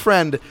Pegasus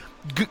friend,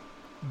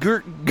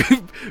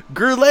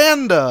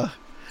 Gerlanda.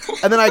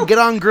 And then I get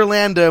on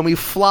Gerlanda and we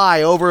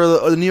fly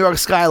over the New York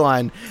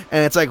skyline,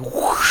 and it's like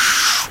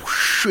whoosh,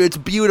 whoosh, it's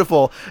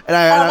beautiful. And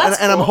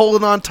I'm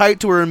holding on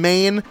tight to her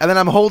mane, and then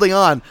I'm holding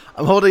on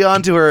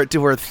to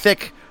her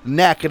thick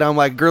neck, and I'm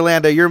like,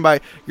 Gerlanda,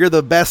 you're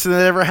the best thing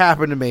that ever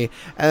happened to me.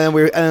 And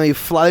then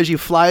she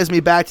flies me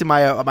back to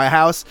my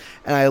house,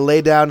 and I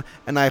lay down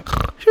and I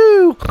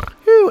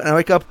and I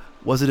wake up.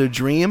 Was it a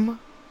dream?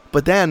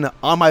 But then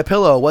on my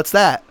pillow, what's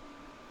that?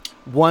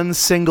 One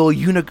single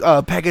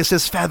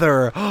Pegasus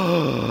feather.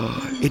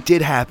 It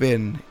did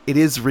happen. It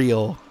is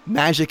real.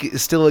 Magic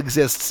still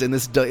exists in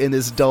this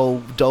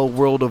dull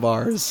world of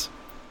ours.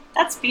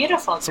 That's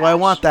beautiful, Josh. So I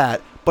want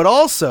that. But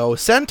also,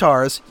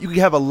 centaurs, you can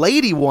have a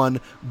lady one,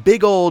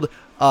 big old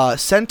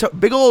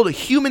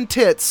human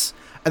tits,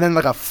 and then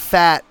like a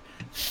fat,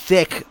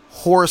 thick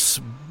horse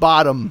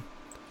bottom.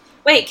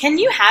 Wait, can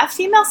you have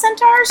female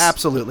centaurs?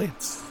 Absolutely.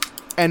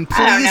 And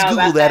please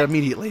Google that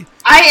immediately.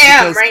 I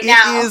am right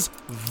now. It is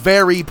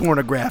very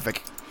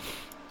pornographic.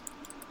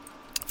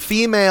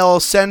 Female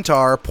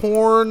centaur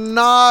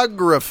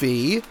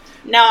pornography.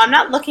 No, I'm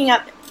not looking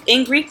up.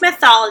 In Greek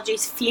mythology,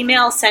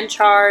 female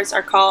centaurs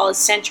are called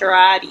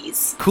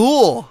centaurades.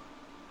 Cool.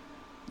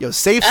 Yo,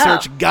 Safe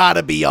Search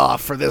gotta be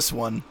off for this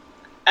one.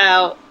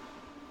 All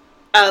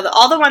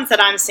the ones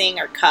that I'm seeing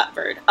are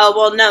covered. Oh,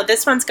 well, no,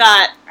 this one's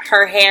got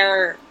her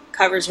hair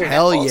covers her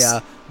nipples. Hell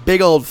yeah.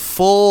 Big old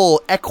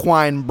full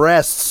equine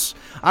breasts.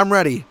 I'm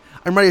ready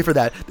for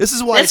that. This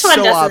is why it's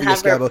so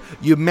obvious, Gabo.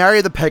 You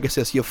marry the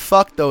Pegasus. You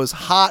fuck those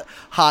hot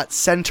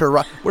centaur...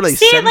 What are they,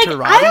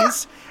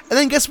 centaurades? And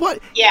then guess what?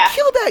 Yeah.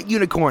 Kill that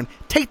unicorn.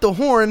 Take the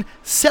horn,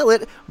 sell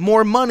it,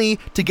 more money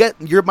to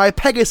get my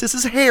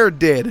Pegasus's hair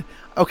did.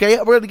 Okay?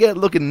 We're going to get it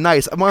looking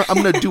nice. I'm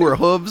going to do her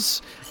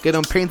hooves, get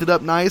them painted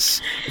up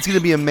nice. It's going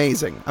to be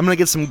amazing. I'm going to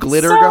get some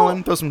glitter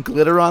going, throw some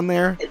glitter on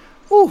there.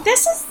 Ooh.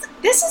 This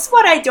is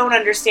what I don't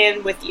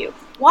understand with you.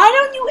 Why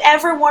don't you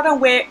ever want to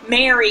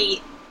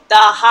marry the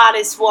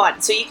hottest one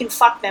so you can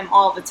fuck them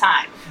all the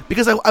time?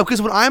 Because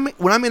when I'm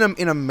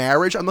in a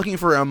marriage, I'm looking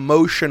for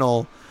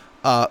emotional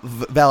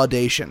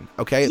validation.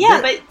 Okay.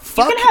 Yeah, but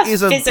fuck you can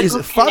have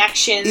physical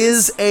connections.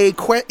 Is a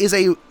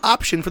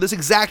option for this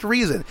exact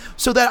reason,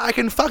 so that I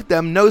can fuck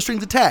them, no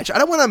strings attached. I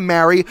don't want to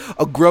marry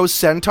a gross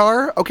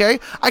centaur. Okay,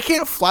 I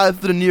can't fly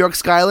through the New York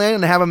skyline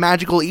and have a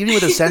magical evening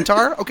with a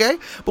centaur. Okay,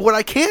 but what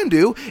I can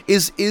do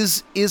is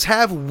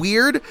have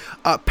weird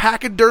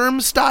pachyderm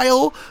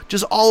style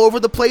just all over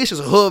the place,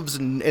 just hooves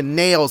and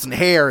nails and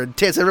hair and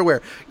tits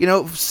everywhere.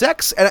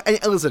 Sex and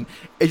listen,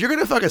 if you're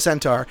gonna fuck a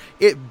centaur,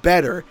 it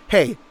better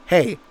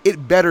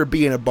it better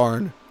be in a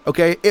barn.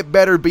 Okay, it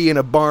better be in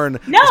a barn.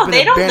 No,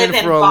 they don't live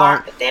in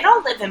barns. They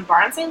don't live in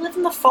barns. They live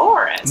in the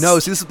forest. No,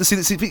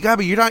 see,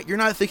 Gabby, you're not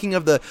thinking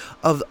you're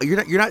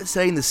not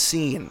setting the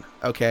scene.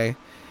 Okay,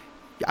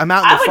 I'm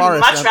out in the forest.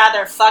 I would much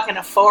rather fuck in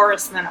a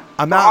forest than a barn.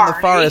 I'm out in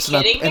the forest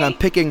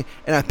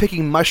and I'm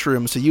picking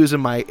mushrooms to use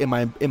in my in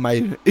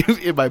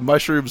my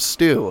mushroom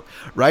stew,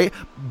 right?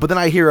 But then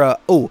I hear a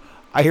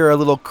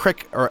little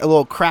crick or a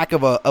little crack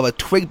of a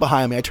twig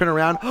behind me. I turn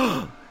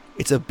around.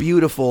 It's a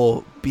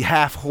beautiful,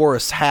 half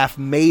horse, half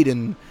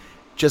maiden,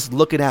 just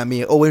looking at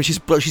me. Oh, and she's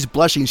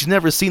blushing. She's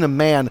never seen a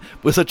man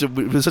with such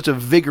a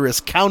vigorous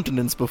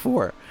countenance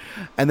before.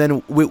 And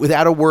then,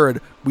 without a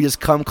word, we just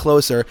come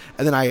closer.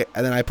 And then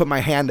I put my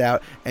hand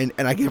out and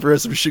I give her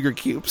some sugar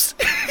cubes.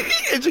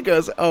 And she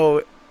goes,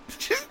 "Oh,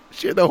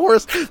 The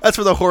horse. That's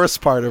for the horse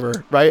part of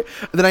her, right?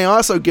 And then I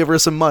also give her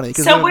some money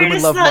because So where women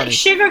does love the money.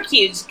 sugar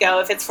cubes go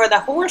if it's for the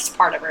horse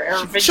part of her?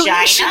 Or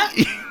vagina?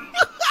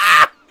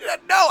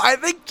 No, I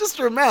think just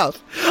her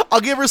mouth.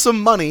 I'll give her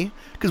some money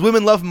because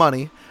women love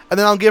money, and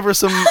then I'll give her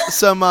some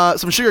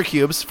sugar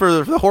cubes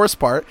for the horse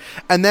part,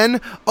 and then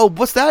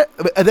what's that?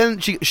 And then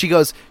she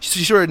goes,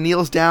 she sort of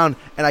kneels down,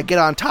 and I get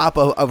on top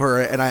of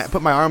her, and I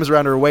put my arms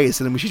around her waist,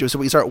 and then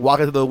we start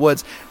walking through the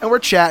woods, and we're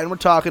chatting, we're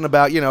talking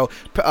about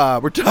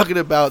we're talking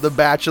about The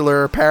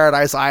Bachelor,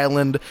 Paradise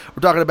Island,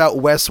 we're talking about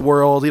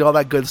Westworld, all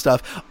that good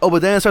stuff. Oh,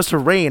 but then it starts to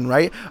rain,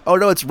 right? Oh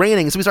no, it's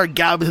raining, so we start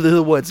galloping through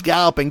the woods,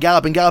 galloping,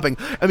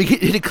 and we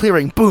hit a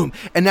clearing, boom,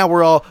 and now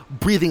we're all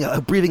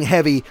breathing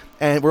heavy.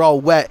 And we're all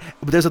wet,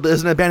 but there's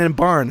an abandoned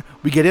barn.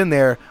 We get in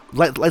there,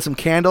 light some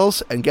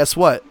candles, and guess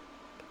what?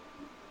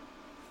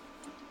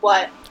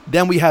 What?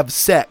 Then we have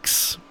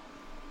sex.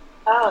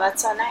 Oh,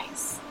 that's so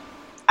nice.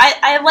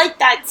 I like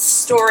that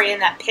story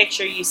and that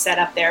picture you set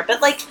up there,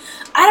 but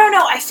I don't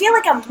know. I feel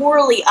like I'm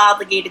morally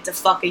obligated to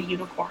fuck a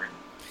unicorn.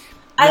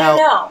 I don't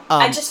know.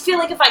 I just feel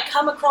like if I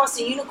come across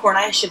a unicorn,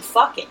 I should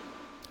fuck it.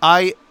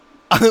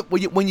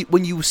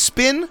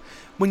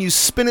 When you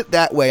spin it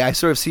that way, I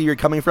sort of see where you're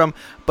coming from.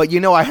 But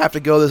I have to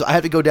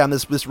go down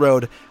this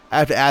road. I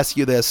have to ask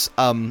you this: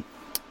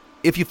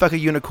 if you fuck a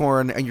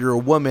unicorn and you're a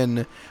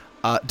woman,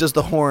 does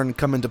the horn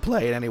come into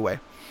play in any way?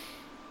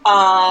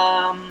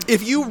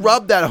 If you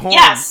rub that horn,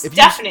 yes, if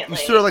definitely.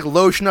 You sort of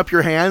lotion up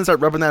your hands, start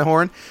rubbing that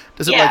horn.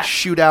 Does it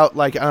shoot out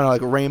I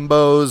don't know,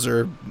 rainbows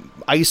or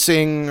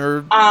icing or?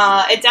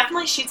 It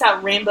definitely shoots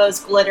out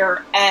rainbows,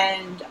 glitter,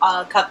 and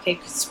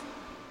cupcakes.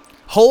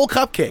 Whole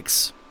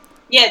cupcakes.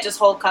 Yeah, just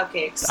whole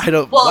cupcakes. I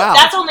don't. Well, wow.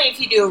 that's only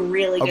if you do a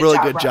really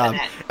good job.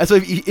 It. And so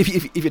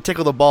if you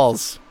tickle the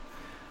balls,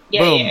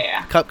 boom,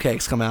 yeah.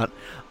 Cupcakes come out.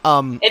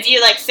 If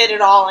you fit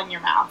it all in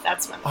your mouth,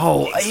 that's when.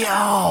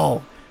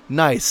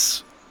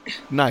 Nice.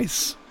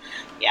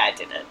 Yeah, I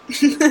did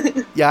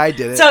it. Yeah, I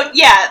did it. So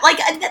yeah,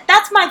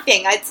 that's my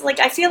thing. It's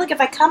I feel like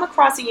if I come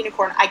across a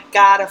unicorn, I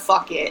gotta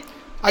fuck it.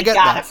 I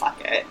gotta fuck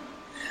it.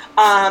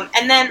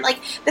 And then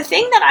the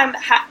thing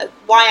that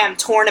why I'm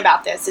torn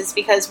about this is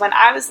because when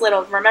I was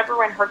little, remember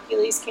when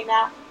Hercules came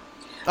out?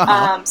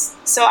 Uh-huh.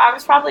 So I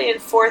was probably in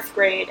 4th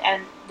grade,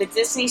 and the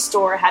Disney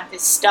store had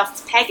this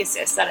stuffed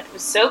Pegasus that it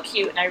was so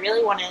cute, and I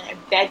really wanted it. I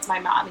begged my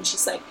mom, and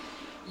she's like,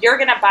 "You're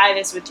gonna buy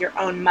this with your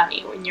own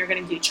money when you're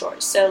gonna do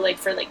chores." So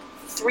for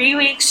 3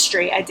 weeks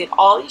straight, I did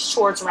all these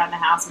chores around the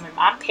house, and my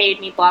mom paid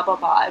me, blah, blah,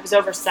 blah. It was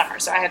over summer,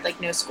 so I had,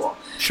 no school.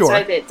 Sure. So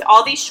I did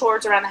all these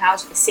chores around the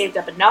house. I saved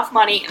up enough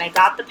money, and I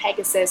got the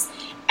Pegasus,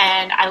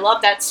 and I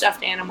love that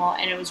stuffed animal,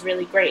 and it was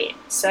really great.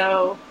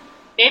 So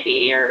maybe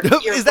you're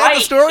Is that right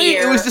the story?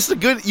 here. It was just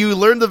you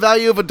learned the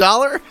value of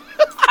 $1? This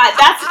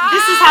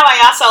is how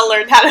I also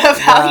learned how to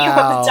value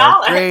of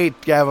 $1.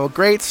 Great, Gabo.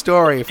 Great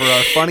story for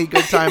our funny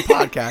good time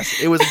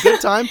podcast. It was a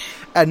good time,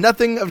 and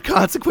nothing of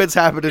consequence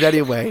happened in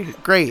any way.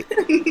 Great.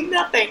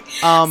 Nothing.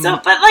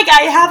 But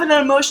I have an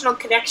emotional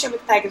connection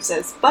with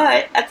Pegasus,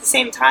 but at the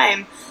same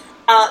time,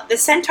 the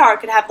centaur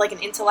could have an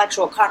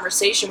intellectual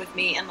conversation with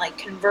me and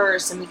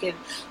converse, and we could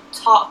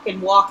talk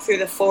and walk through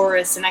the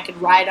forest, and I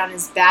could ride on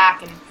his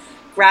back and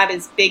grab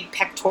his big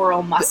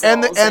pectoral muscles.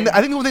 And I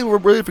think the one thing we're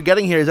really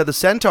forgetting here is that the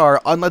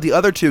centaur, unlike the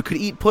other two, could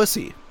eat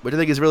pussy, which I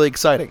think is really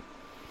exciting.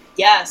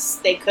 Yes,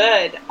 they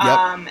could.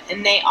 Yep.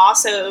 And they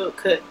also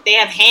could. They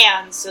have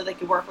hands, so they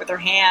could work with their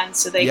hands,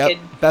 so they could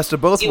best of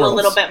both do worlds. A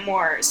little bit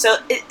more. So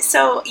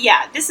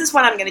yeah, this is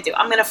what I'm going to do.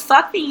 I'm going to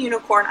fuck the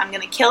unicorn. I'm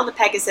going to kill the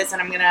Pegasus, and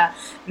I'm going to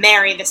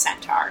marry the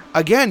centaur.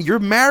 Again, you're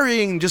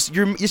marrying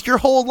your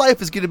whole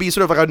life is going to be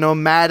sort of a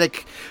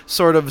nomadic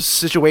sort of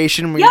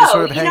situation where you're just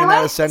sort of hanging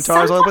out with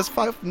centaurs all over the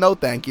place. No,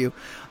 thank you.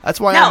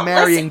 That's why I'm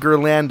marrying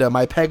Gerlanda,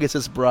 my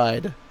Pegasus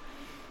bride.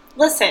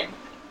 Listen.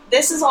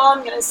 This is all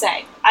I'm going to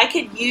say. I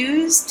could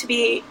use to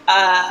be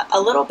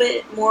a little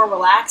bit more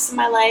relaxed in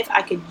my life.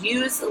 I could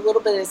use a little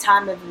bit of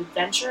time of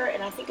adventure,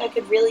 and I think I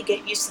could really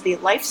get used to the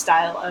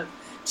lifestyle of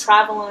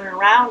traveling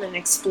around and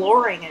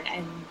exploring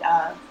and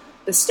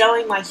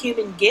bestowing my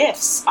human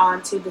gifts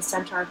onto the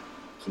centaur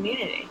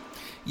community.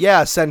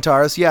 Yeah,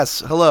 centaurs. Yes.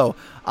 Hello.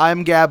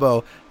 I'm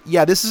Gabo.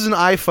 Yeah, this is an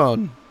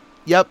iPhone.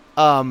 Yep.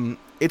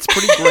 It's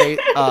pretty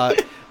great.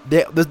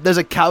 There's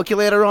a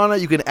calculator on it.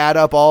 You can add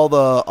up all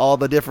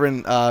the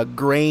different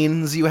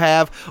grains you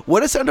have. What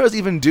do centaurs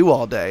even do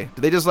all day?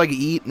 Do they just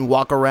eat and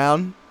walk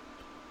around?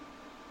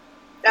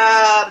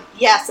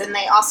 Yes, and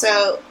they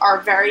also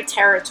are very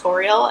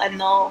territorial, and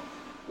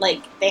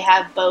they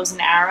have bows and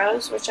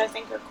arrows, which I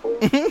think are cool.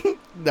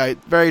 Right,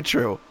 very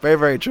true. Very,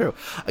 very true.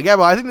 Again,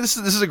 well, I think this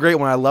is a great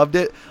one. I loved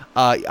it.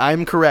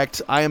 I'm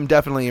correct. I am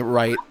definitely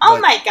right. Oh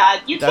my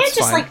god, you can't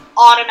just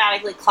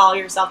automatically call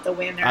yourself the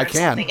winner. I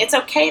can. Something. It's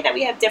okay that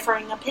we have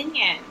differing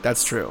opinions.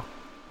 That's true,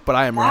 but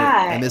I am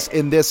right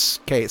in this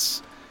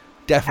case,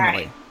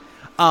 definitely.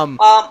 Right.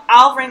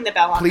 I'll ring the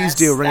bell on please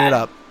this. Do ring it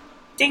up.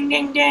 Ding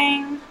ding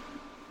ding.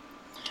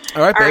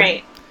 All right, babe. All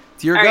right.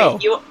 It's your go.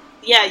 Right.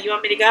 You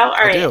want me to go? All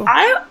right. Do.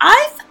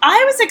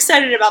 I was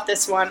excited about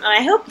this one, and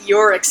I hope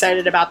you're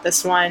excited about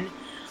this one.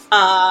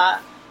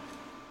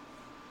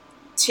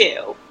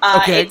 two.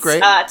 Okay, it's,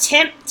 great.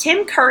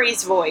 Tim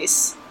Curry's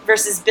voice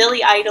versus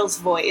Billy Idol's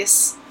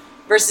voice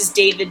versus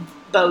David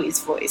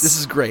Bowie's voice. This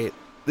is great.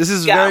 This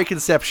is Go. very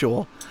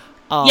conceptual.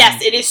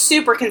 Yes, it is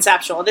super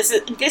conceptual. This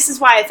is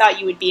why I thought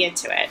you would be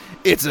into it.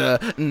 It's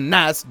a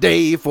nice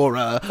day for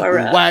a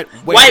white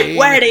wedding.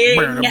 wedding.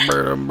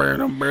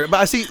 But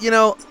I see,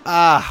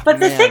 But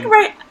the thing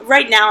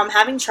right now, I'm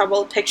having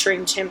trouble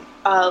picturing Tim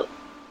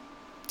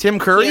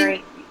Curry?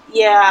 hearing.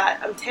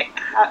 Yeah,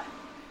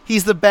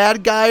 He's the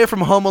bad guy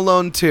from Home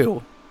Alone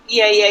 2.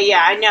 Yeah.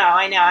 I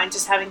know. I'm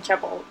just having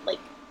trouble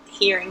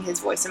hearing his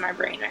voice in my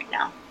brain right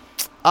now.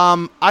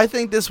 I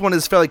think this one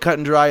is fairly cut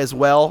and dry as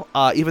well.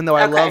 Even though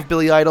I love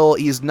Billy Idol,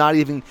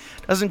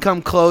 doesn't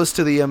come close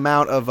to the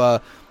amount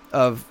of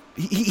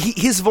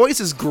his voice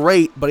is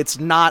great, but it's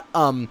not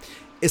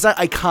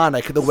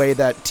iconic the way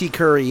that T.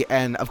 Curry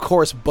and of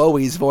course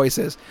Bowie's voice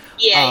is.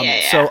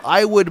 Yeah. So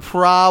I would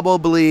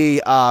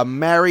probably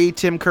marry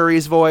Tim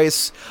Curry's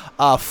voice.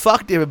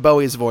 Fuck David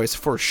Bowie's voice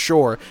for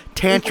sure.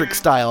 Tantric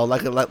style,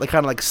 like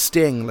kind of like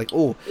Sting,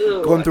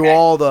 going through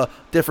all the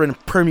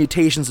different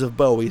permutations of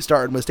Bowie,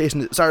 starting with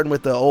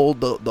the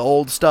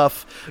old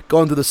stuff,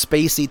 going through the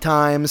spacey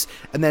times,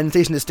 and then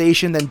Station to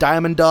Station, then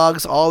Diamond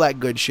Dogs, all that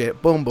good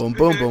shit. Boom, boom,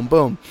 boom, boom,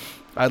 boom.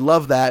 I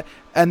love that.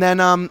 And then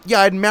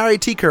I'd marry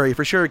T. Curry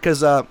for sure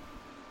because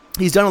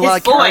he's done a lot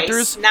of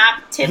characters.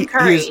 Not Tim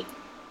Curry.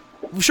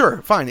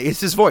 Sure, fine. It's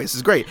his voice.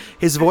 It's great.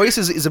 His voice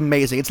is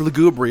amazing. It's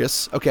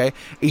lugubrious. Okay,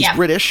 he's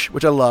British,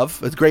 which I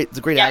love. It's great. It's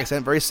a great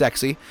accent, very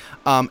sexy.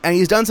 And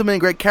he's done so many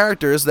great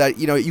characters that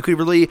you could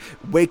really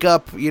wake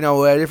up, wake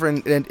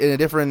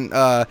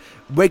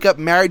up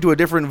married to a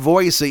different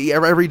voice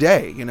every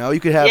day. You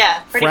could have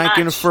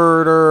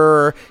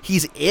Frankenfurter.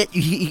 He's it.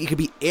 He could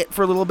be it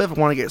for a little bit if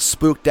you want to get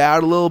spooked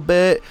out a little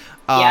bit.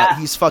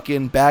 He's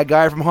fucking bad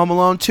guy from Home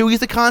Alone 2. He's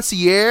the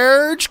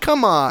concierge.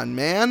 Come on,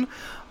 man.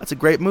 That's a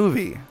great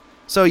movie.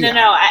 So yeah.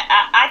 No,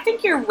 I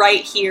think you're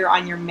right here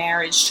on your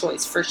marriage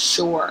choice for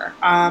sure.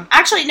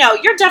 Actually, no,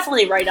 you're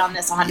definitely right on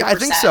this 100%. Yeah, I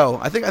think so.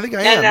 I think I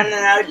am.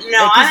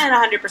 No,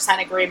 I'm in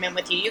 100% agreement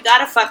with you. You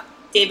gotta fuck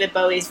David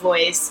Bowie's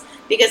voice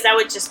because that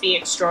would just be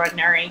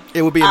extraordinary.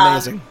 It would be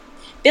amazing.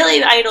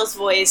 Billy Idol's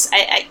voice,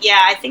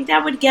 I think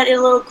that would get a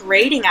little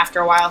grating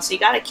after a while, so you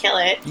gotta kill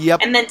it. Yep.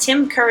 And then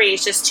Tim Curry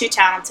is just too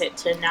talented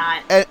to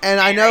not.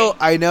 And I know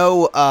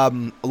a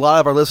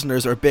lot of our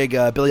listeners are big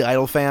Billy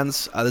Idol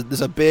fans.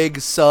 There's a big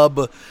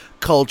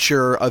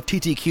subculture of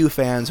TTQ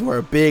fans who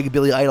are big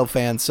Billy Idol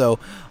fans. So,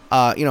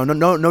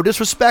 no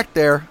disrespect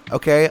there.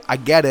 Okay, I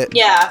get it.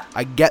 Yeah.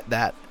 I get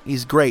that.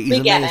 He's great. He's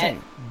amazing. Get it.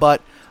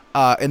 But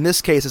in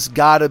this case, it's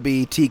gotta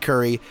be T.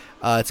 Curry.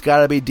 It's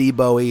gotta be D.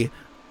 Bowie.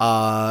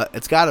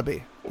 It's gotta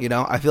be,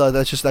 I feel like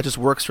that just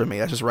works for me.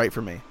 That's just right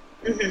for me.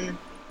 Mm-hmm.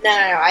 No,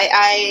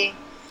 I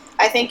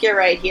think you're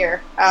right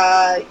here.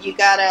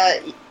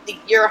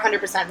 You're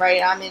 100%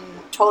 right. I'm in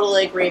total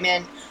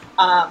agreement.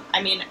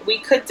 We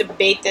could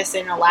debate this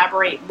and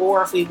elaborate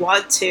more if we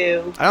want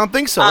to. I don't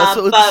think so.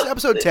 This is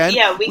episode 10.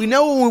 Yeah, we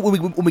know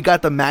when we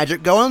got the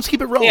magic going. Let's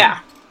keep it rolling. Yeah.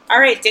 All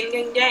right. Ding,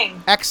 ding,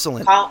 ding.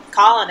 Excellent.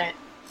 Calling it.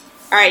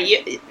 All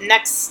right.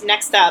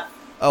 Next up.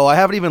 Oh, I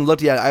haven't even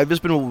looked yet. I've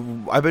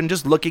been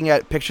just looking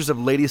at pictures of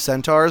lady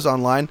centaurs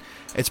online.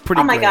 It's pretty.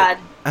 Oh my god!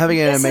 I'm having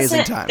an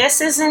amazing time. This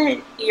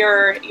isn't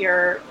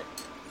your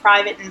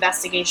private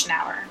investigation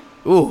hour.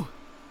 Ooh,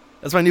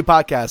 that's my new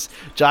podcast,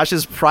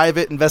 Josh's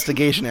Private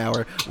Investigation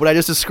Hour. Would I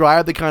just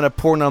describe the kind of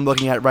porn I'm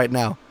looking at right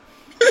now?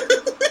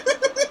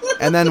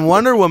 And then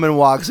Wonder Woman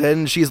walks in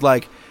and she's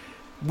like,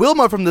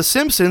 "Wilma from The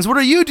Simpsons, what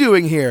are you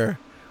doing here?"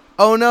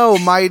 "Oh no,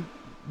 my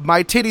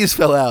titties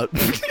fell out."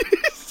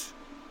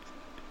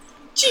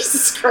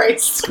 Jesus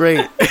Christ.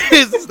 Great.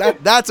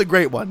 That's a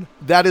great one.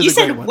 That is a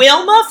great one. You said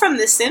Wilma from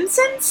The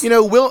Simpsons? I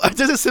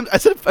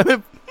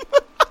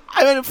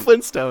meant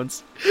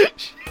Flintstones.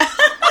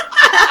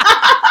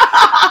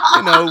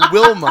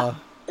 Wilma.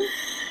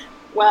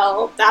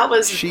 Well, that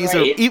was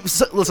great.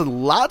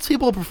 Listen, lots of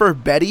people prefer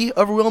Betty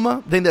over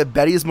Wilma. They think that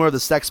Betty is more of the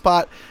sex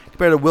pot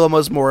compared to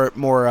Wilma's more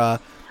No,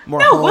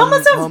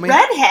 Wilma's a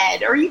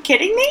redhead. Are you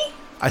kidding me?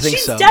 I think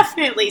so. She's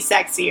definitely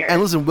sexier.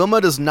 And listen,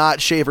 Wilma does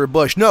not shave her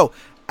bush. No.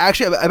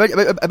 Actually, I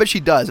bet she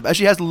does. I bet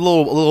she has a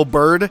little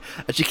bird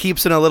that she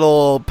keeps in a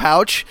little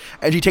pouch,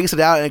 and she takes it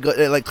out and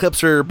it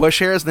clips her bush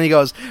hairs, and then he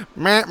goes,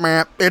 "Meh,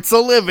 meh, it's a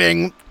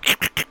living."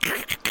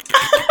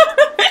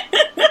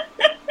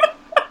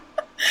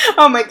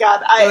 Oh my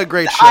god! What a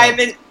great show!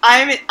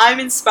 I'm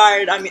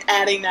inspired. I'm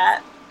adding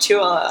that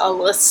to a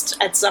list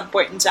at some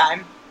point in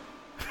time.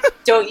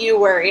 Don't you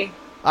worry.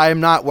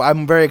 I'm not.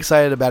 I'm very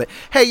excited about it.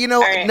 Hey,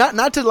 right.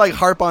 not to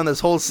harp on this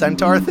whole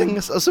centaur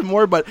thing some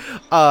more, but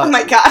oh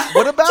my god,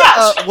 what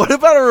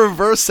about a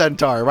reverse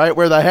centaur, right,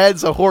 where the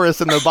head's a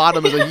horse and the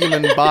bottom is a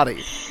human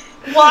body?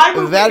 Why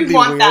would we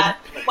want that?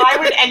 Why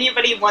would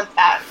anybody want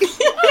that?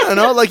 I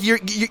don't know. You're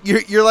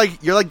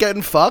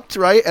getting fucked,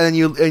 right? And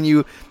then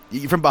you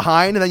from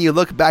behind, and then you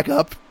look back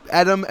up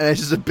at him, and it's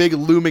just a big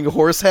looming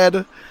horse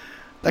head.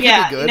 That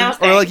Yeah, could be good. no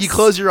Or like you thanks.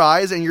 close your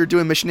eyes and you're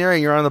doing missionary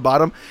and you're on the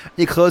bottom. And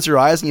you close your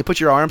eyes and you put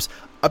your arms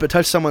up to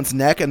touch someone's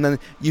neck, and then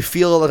you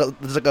feel like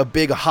there's like a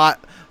big hot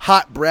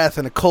breath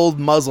and a cold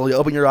muzzle. You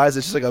open your eyes,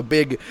 it's just like a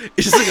big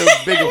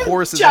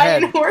horse's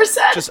Giant head, horse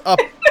head. just up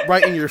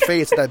right in your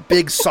face. That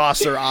big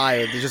saucer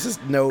eye. There's just this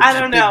I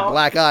don't big know.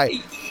 black eye.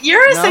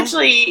 You're No?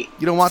 essentially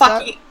You don't want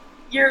fucking.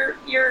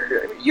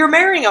 You're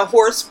marrying a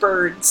horse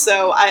bird,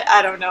 so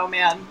I don't know,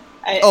 man.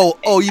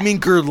 You mean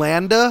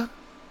Gerlanda?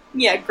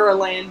 Yeah,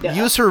 Gerlanda.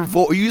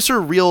 Use her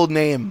real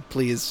name,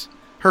 please.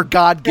 Her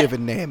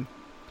God-given name.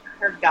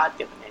 Her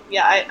God-given name.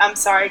 Yeah, I'm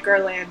sorry,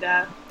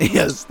 Gerlanda.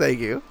 Yes, thank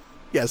you.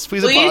 Yes,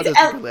 please Will apologize to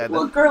Gerlanda.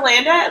 Will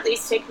Gerlanda at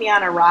least take me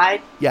on a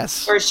ride?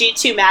 Yes. Or is she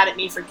too mad at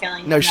me for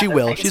killing No, she another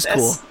will. She's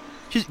Pegasus?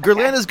 cool.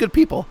 Gerlanda's good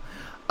people.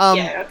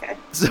 Yeah, okay.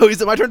 So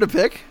is it my turn to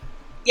pick?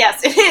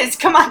 Yes, it is.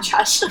 Come on,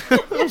 Josh.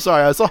 I'm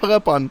sorry, I was all hung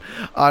up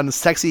on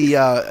sexy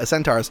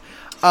centaurs.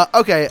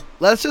 Okay,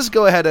 let's just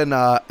go ahead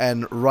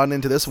and run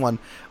into this one,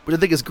 which I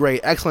think is great.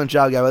 Excellent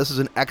job, guys. This is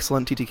an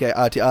excellent TTK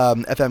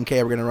FMK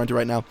we're going to run to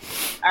right now.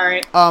 All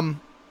right.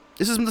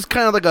 This is just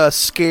kind of like a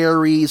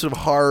scary, sort of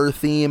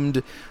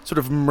horror-themed, sort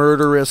of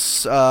murderous,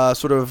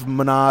 sort of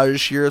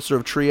menage here, sort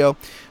of trio.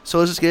 So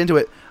let's just get into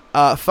it.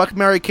 Fuck,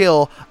 marry,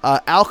 kill.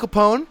 Al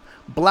Capone,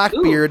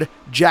 Blackbeard,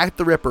 Jack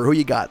the Ripper. Who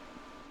you got?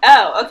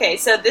 Oh, okay.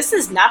 So this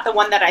is not the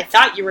one that I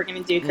thought you were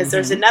going to do because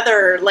there's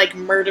another like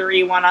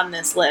murdery one on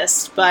this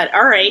list. But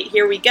all right,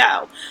 here we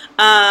go.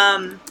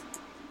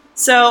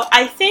 So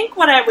I think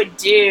what I would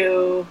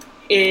do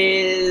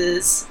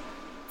is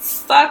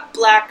fuck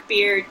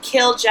Blackbeard,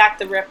 kill Jack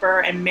the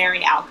Ripper, and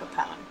marry Al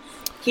Capone.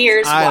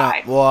 Here's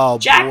why. Wow,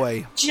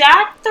 boy.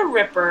 Jack the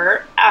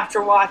Ripper,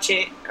 after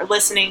watching or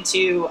listening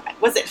to,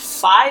 was it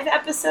 5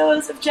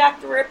 episodes of Jack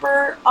the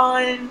Ripper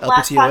on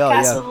last LPTOL,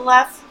 podcast yeah. to the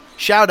left?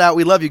 Shout out,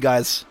 we love you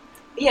guys.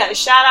 Yeah,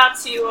 shout out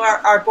to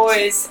our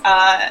boys,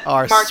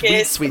 Our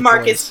Marcus, sweet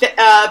Marcus, boys.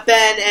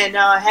 Ben, and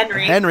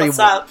Henry. Henry, What's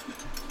up?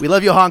 We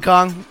love you, Hong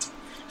Kong.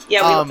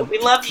 Yeah, we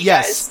love you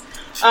yes. guys.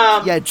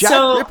 Yeah, Jack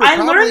so Ripper I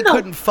probably learned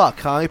couldn't fuck,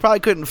 huh? He probably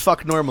couldn't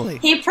fuck normally.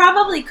 He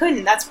probably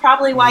couldn't. That's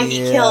probably why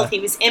he Yeah. killed. He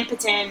was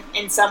impotent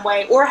in some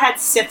way, or had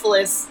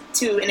syphilis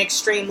to an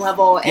extreme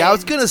level. And Yeah, I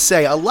was gonna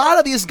say, a lot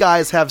of these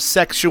guys have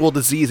sexual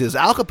diseases.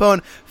 Al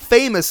Capone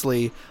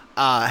famously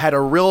had a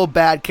real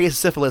bad case of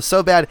syphilis,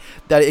 so bad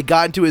that it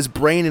got into his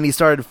brain and he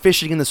started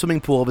fishing in the swimming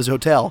pool of his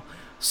hotel.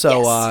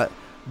 So, Yes.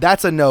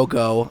 that's a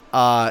no-go.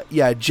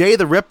 Yeah, Jay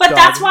the Rip But Dog.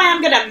 that's why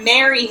I'm gonna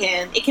marry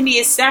him. It can be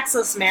a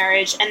sexless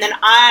marriage, and then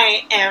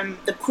I am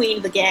the queen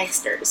of the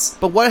gangsters.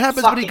 But what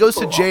happens when he Fucking goes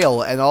cool. to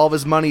jail and all of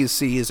his money is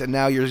seized and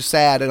now you're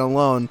sad and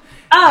alone?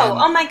 Oh, And-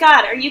 oh my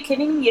God! Are you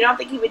kidding me? You don't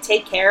think he would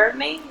take care of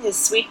me? His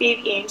sweet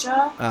baby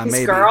angel, his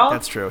Maybe. girl,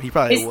 That's true. He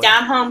probably his would.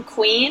 down-home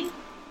queen,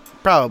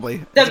 Probably.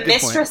 the That's a good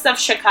point. mistress of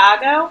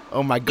Chicago.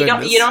 Oh my You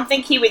goodness. don't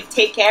think he would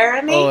take care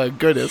of me? Oh my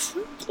goodness.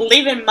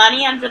 Leaving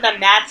money under the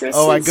mattresses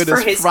Oh my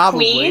goodness. for his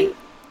Probably. queen?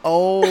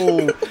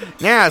 Oh,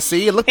 yeah,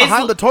 see, look His-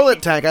 behind the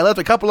toilet tank. I left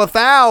a couple of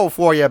thou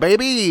for you,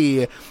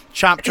 baby.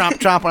 Chomp, chomp,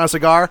 chomp on a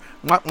cigar.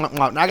 Mwah, mwah,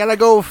 mwah. Now I gotta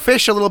go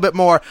fish a little bit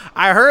more.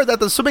 I heard that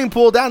the swimming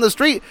pool down the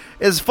street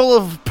is full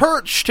of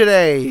perch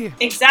today.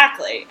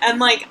 Exactly. And,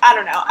 like, I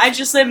don't know. I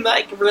just am,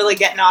 like, really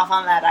getting off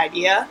on that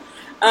idea.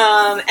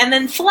 And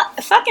then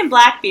fucking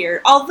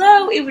Blackbeard,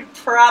 although it would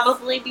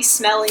probably be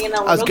smelly and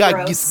a little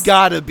gross. It's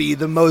gotta be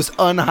the most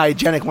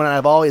unhygienic one out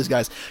of all these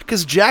guys.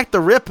 Because Jack the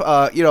Rip,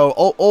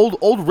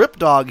 old Rip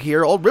Dog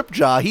here, old Rip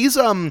Jaw, he's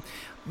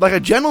like a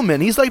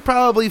gentleman. He's like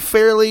probably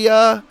fairly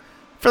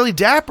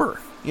dapper,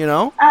 you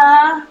know?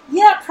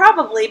 Yeah,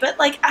 probably, but,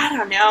 like, I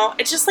don't know.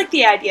 It's just, like,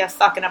 the idea of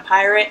fucking a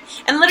pirate.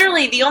 And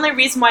literally, the only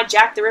reason why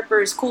Jack the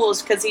Ripper is cool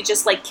is because he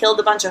just, like, killed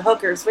a bunch of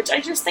hookers, which I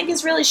just think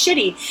is really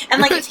shitty.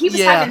 And, like, if he was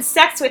Yeah. having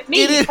sex with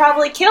me, It he'd is-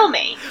 probably kill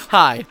me.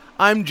 Hi,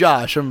 I'm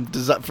Josh from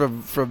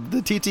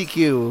the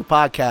TTQ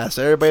podcast.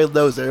 Everybody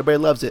knows it. Everybody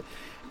loves it.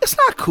 It's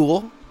not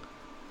cool.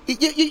 You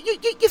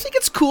think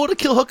it's cool to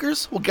kill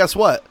hookers? Well, guess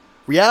what?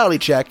 Reality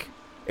check.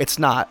 It's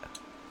not.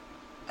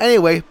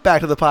 Anyway,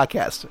 back to the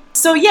podcast.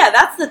 So, yeah,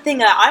 that's the thing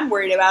that I'm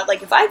worried about.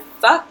 Like, if I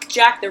fuck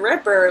Jack the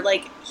Ripper,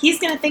 like, he's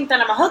gonna think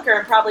that I'm a hooker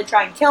and probably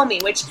try and kill me,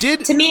 which,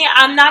 to me,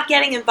 I'm not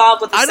getting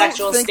involved with the I don't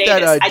sexual think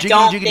status. that I Jiggity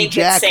don't Jiggity think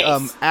Jack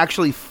it's safe.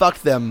 actually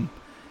fucked them.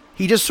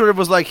 He just sort of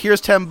was like, "Here's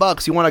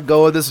 $10. You want to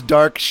go this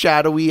dark,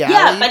 shadowy alley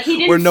Yeah, but he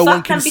didn't where no fuck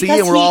one can them see, because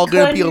and we're all he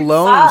going to be couldn't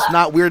alone? And it's fuck.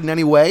 not weird in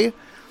any way."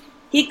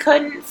 He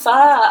couldn't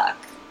fuck,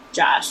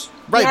 Josh.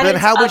 Right, He had but then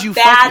how would a you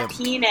fuck bad him?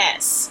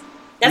 penis.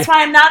 That's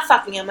why I'm not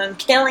fucking him. I'm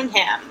killing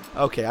him,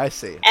 Okay, I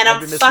see. and I've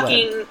I'm been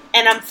misled.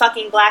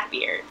 fucking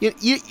Blackbeard. You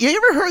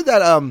ever heard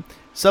that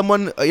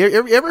someone you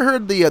ever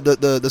heard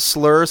the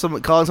slur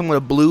someone calling someone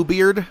a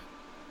bluebeard?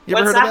 You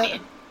ever What's heard that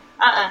of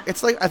that? mean?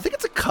 It's like I think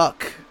it's a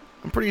cuck.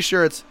 I'm pretty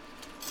sure it's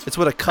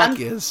what a cuck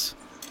is.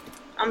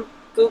 I'm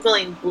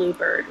googling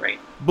Bluebird right.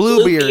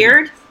 Bluebeard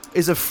Bluebeard?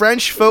 is a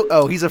French folk.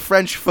 Oh, he's a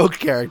French folk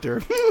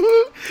character.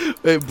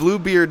 A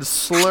Bluebeard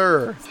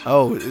slur.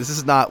 Oh, this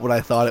is not what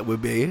I thought it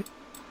would be.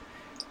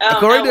 Oh,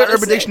 According no, to what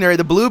Urban is it? Dictionary,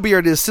 the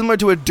Bluebeard is similar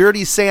to a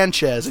dirty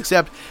Sanchez,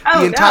 except Oh,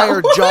 the no.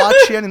 entire jaw,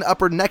 chin, and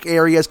upper neck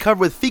area is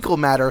covered with fecal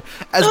matter,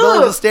 as well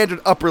as Ooh. the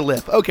standard upper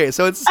lip. Okay,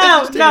 so it's Oh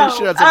just taking the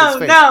shit out of someone's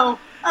face. no!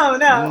 Oh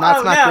no!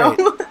 That's oh not no!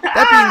 great.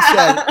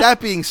 That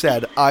being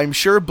said, I'm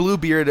sure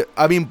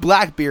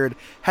Blackbeard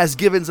has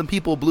given some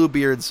people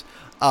Bluebeards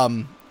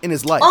in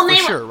his life, only,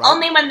 for sure, right?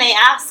 only when they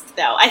ask,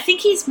 though. I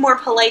think he's more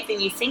polite than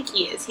you think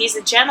he is. He's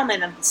a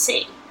gentleman of the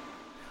sea.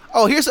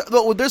 Oh,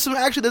 there's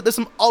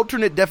some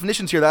alternate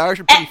definitions here that are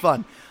actually pretty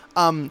fun.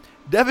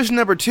 Definition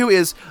number 2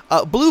 is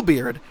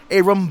Bluebeard,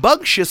 a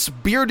rambunctious,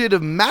 bearded,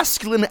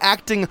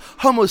 masculine-acting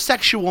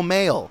homosexual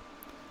male.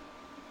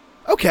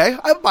 Okay,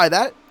 I buy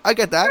that. I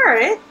get that. All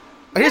right.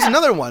 Here's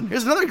another one.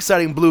 Here's another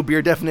exciting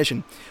Bluebeard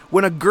definition.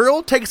 When a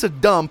girl takes a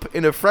dump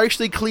in a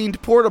freshly cleaned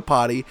porta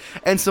potty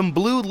and some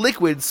blue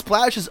liquid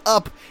splashes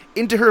up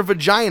into her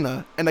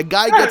vagina and a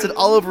guy gets it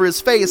all over his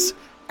face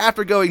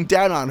after going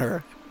down on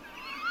her.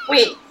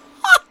 Wait.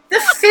 The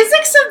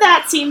physics of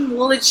that seem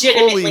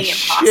legitimately Holy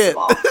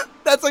impossible. shit.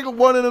 That's like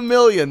 1 in a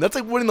million. That's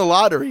like winning the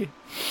lottery.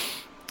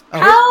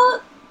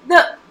 What?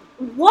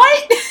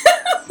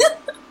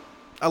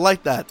 I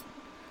like that.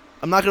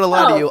 I'm not going to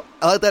lie to you.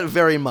 I like that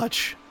very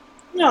much.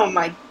 Oh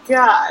my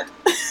god.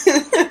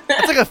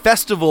 It's like a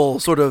festival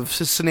sort of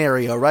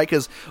scenario, right?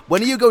 Because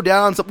when you go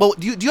down, do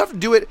you have to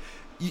do it?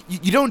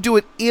 You don't do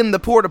it in the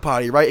porta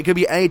potty, right? It could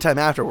be any time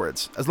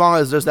afterwards, as long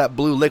as there's that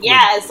blue liquid.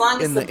 Yeah, as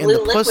long as the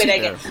blue liquid I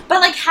there. get.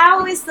 But like,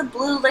 how is the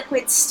blue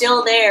liquid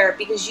still there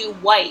because you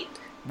wipe?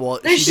 Well,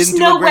 There's she just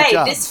didn't do no a great way.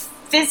 job. This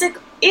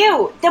physical.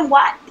 Ew. Then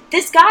what?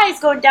 This guy is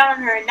going down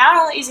on her, and not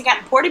only is he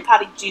getting porta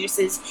potty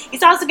juices,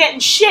 he's also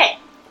getting shit.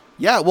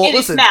 Yeah, well, in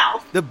listen, his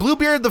mouth. the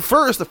Bluebeard, the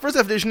first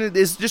definition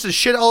is just a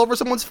shit all over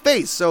someone's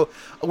face. So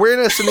we're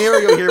in a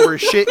scenario here where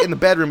shit in the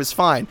bedroom is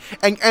fine.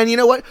 And you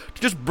know what?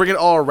 To just bring it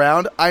all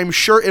around, I'm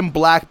sure in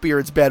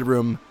Blackbeard's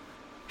bedroom,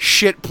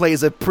 shit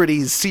plays a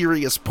pretty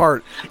serious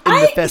part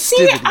in the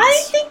festivities. See,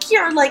 I think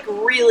you're like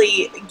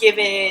really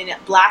giving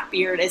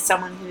Blackbeard as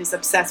someone who's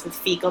obsessed with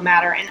fecal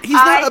matter, and He's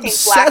not think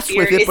obsessed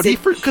with Blackbeard it,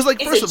 but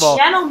first of all, a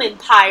gentleman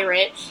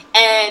pirate,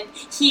 and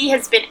he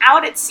has been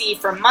out at sea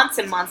for months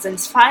and months, and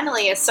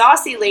finally a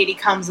saucy lady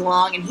comes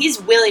along, and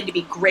he's willing to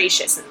be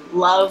gracious and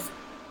love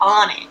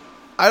on it.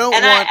 I don't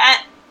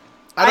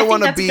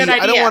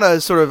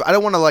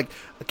want to like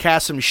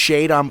cast some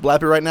shade on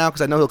Blackbeard right now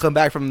because I know he'll come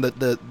back from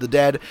the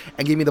dead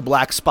and give me the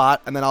black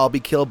spot, and then I'll be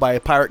killed by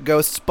pirate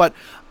ghosts. But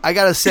I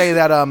gotta say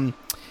that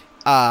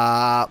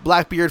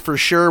Blackbeard for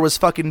sure was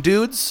fucking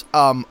dudes.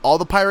 All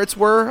the pirates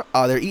were.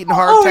 They're eating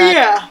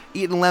hardtack,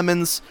 eating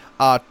lemons,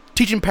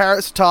 teaching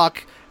parrots to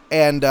talk,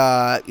 and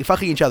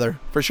fucking each other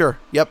for sure.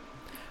 Yep.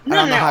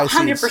 No,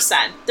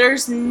 100%.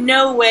 There's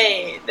no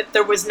way that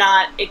there was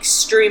not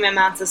extreme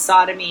amounts of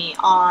sodomy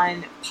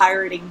on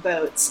pirating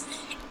boats.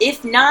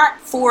 If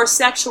not for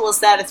sexual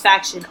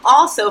satisfaction,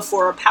 also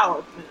for a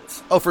power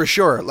move. Oh, for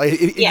sure.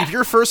 Like if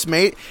your first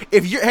mate,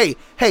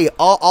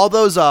 all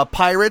those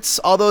pirates,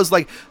 all those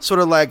like sort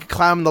of like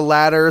climb the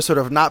ladder, sort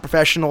of not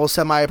professional,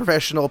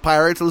 semi-professional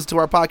pirates that listen to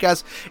our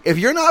podcast. If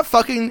you're not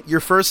fucking your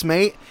first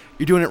mate,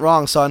 you're doing it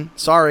wrong, son.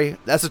 Sorry,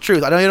 that's the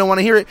truth. I know you don't want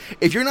to hear it.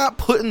 If you're not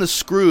putting the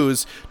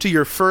screws to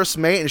your first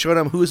mate and showing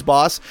them who's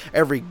boss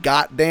every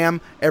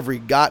goddamn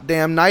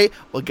night,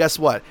 well, guess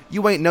what?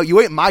 You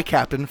ain't my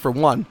captain for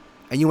one.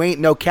 And you ain't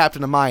no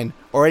captain of mine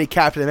or any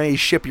captain of any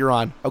ship you're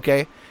on,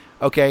 okay?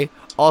 Okay?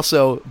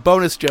 Also,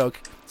 bonus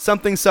joke,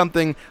 something,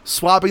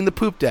 swabbing the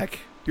poop deck.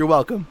 You're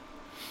welcome.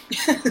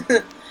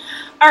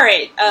 All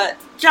right,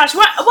 Josh,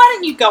 why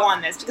don't you go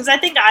on this? Because I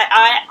think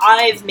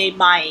I've made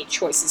my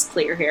choices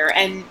clear here.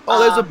 And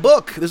there's a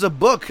book. There's a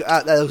book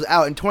that was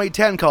out in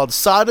 2010 called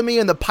Sodomy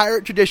and the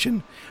Pirate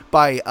Tradition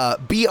by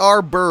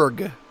B.R.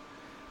 Berg.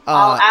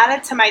 I'll add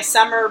it to my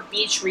summer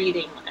beach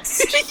reading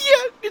list.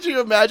 Yeah, could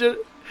you imagine?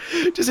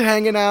 Just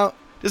hanging out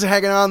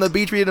on the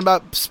beach reading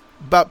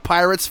about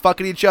pirates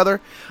fucking each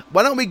other.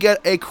 Why don't we get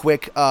a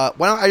quick, why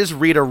don't I just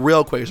read a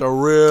real quick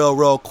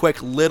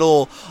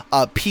little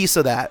piece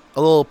of that.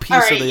 A little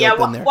piece of the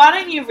open there. Why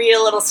don't you read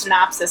a little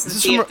synopsis and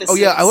see if this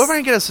is... I wonder if I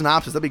can get a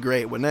synopsis. That'd be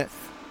great, wouldn't it?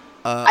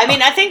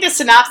 I think the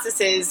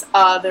synopsis is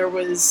there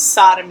was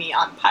sodomy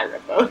on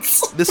pirate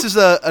boats. This is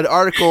an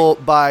article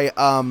by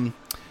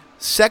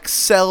Sex,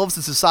 Selves,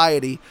 and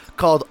Society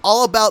called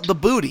All About the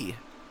Booty,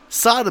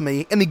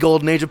 Sodomy in the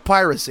Golden Age of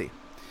Piracy.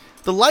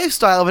 The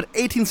lifestyle of an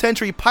 18th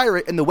century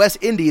pirate in the West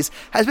Indies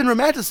has been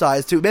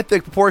romanticized to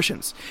mythic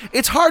proportions.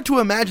 It's hard to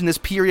imagine this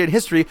period in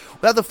history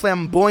without the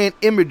flamboyant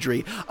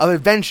imagery of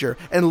adventure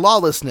and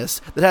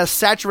lawlessness that has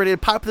saturated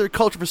popular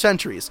culture for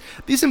centuries.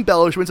 These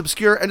embellishments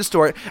obscure and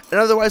distort an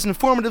otherwise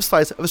informative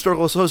slice of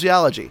historical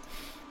sociology.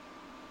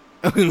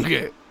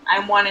 Okay.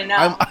 I want to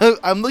know.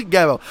 I'm looking,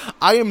 Gabo.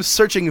 I am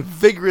searching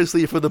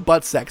vigorously for the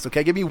butt sex,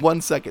 okay? Give me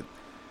 1 second.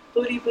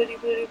 Booty, booty,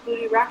 booty,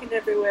 booty, rocking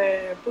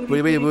everywhere. Booty,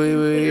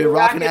 booty,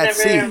 rocking at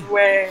sea.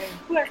 Everywhere.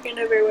 Rocking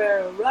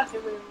everywhere,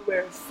 rocking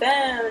everywhere.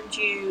 Found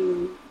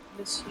you,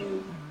 Miss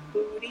New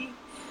Booty.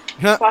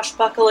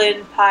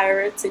 swashbuckling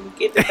pirates and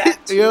give it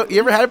back to You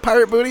ever had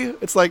pirate booty?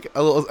 It's like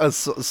a little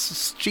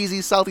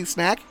cheesy, salty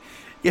snack.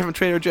 You haven't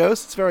Trader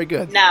Joe's? It's very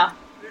good. No.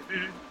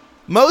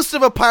 Most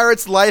of a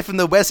pirate's life in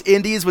the West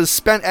Indies was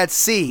spent at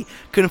sea,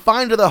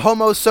 confined to the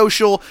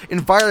homosocial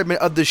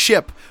environment of the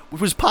ship,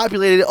 which was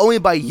populated only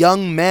by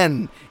young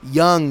men.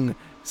 Young,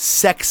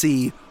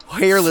 sexy,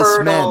 hairless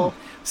Fertile. men.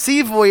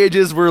 Sea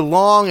voyages were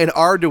long and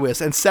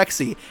arduous and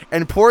sexy,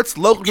 and ports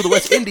local to the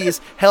West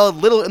Indies held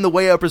little in the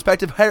way of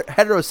prospective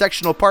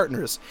heterosexual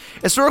partners.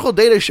 Historical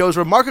data shows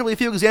remarkably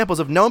few examples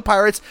of known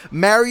pirates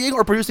marrying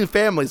or producing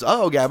families.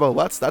 Uh-oh, Gabbo,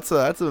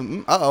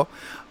 uh-oh.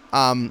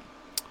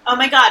 Oh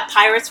my god,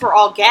 pirates were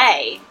all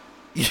gay.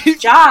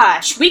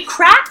 Josh, we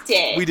cracked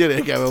it. We did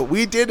it, Gabbo.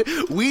 We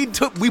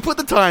put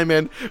the time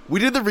in. We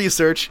did the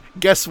research.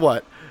 Guess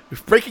what?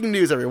 Breaking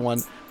news,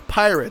 everyone.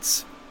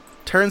 Pirates.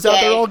 Turns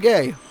out they're all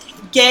gay.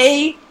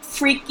 Gay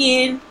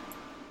freaking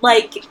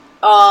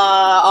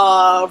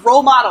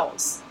role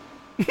models.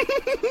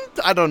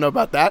 I don't know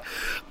about that,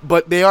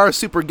 but they are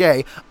super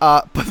gay.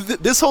 But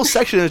this whole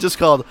section is just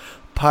called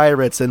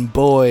Pirates and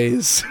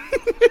Boys.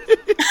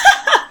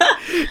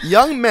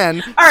 Young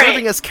men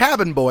serving as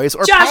cabin boys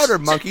or Josh, powder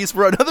monkeys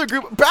for another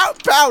group.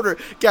 Powder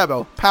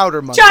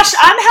monkeys. Josh,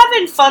 I'm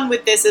having fun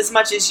with this as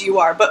much as you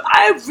are, but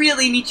I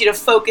really need you to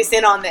focus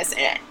in on this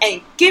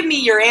and give me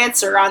your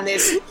answer on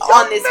this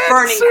burning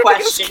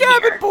question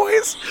cabin here.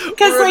 boys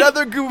for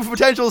another group of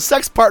potential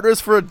sex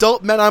partners for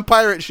adult men on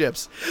pirate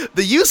ships.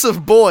 The use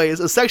of boys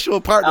as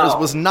sexual partners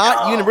was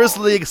not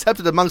universally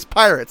accepted amongst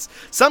pirates.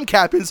 Some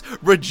captains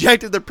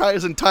rejected the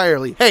practice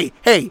entirely.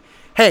 Hey.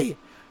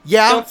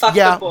 Yeah,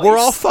 we're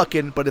all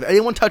fucking, but if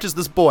anyone touches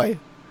this boy,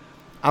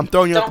 I'm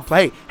throwing you out the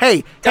play.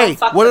 Hey,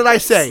 what did I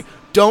say?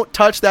 Don't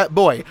touch that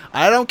boy.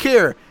 I don't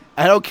care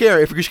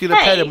if you're just going to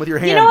pet him with your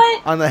hand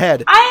on the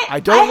head. I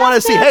don't want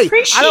to see, I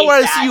don't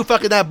want to see you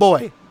fucking that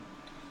boy.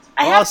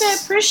 I have to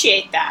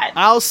appreciate that.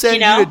 I'll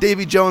send you to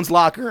Davy Jones'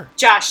 locker.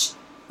 Josh,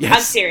 yes.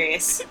 I'm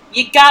serious.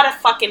 You gotta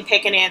fucking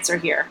pick an answer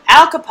here.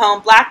 Al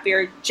Capone,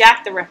 Blackbeard,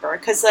 Jack the Ripper.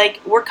 Because,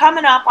 we're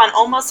coming up on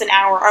almost an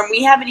hour, and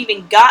we haven't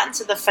even gotten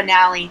to the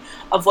finale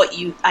of what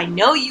I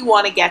know you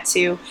want to get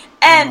to.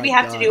 And we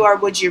have to do our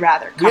Would You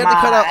Rather. We had to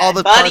cut out all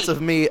the parts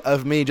of me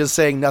just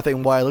saying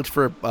nothing while I looked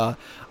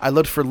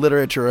for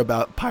literature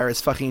about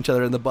pirates fucking each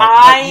other in the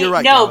butt. You're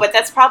right. No, but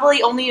that's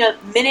probably only a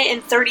minute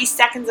and 30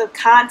 seconds of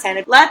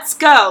content. Let's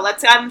go.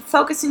 I'm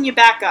focusing you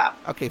back up.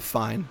 Okay,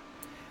 fine.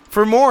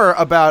 For more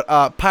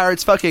about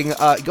pirates fucking,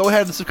 go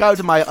ahead and subscribe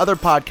to my other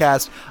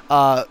podcast,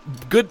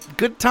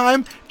 Good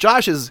Time,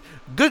 Josh's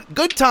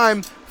Good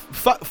Time,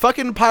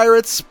 fucking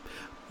Pirate Sex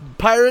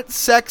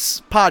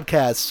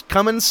Podcast,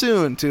 coming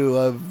soon to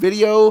a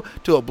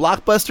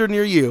Blockbuster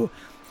near you.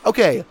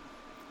 Okay,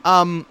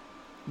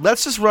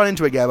 let's just run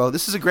into it, Gabbo.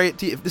 This is a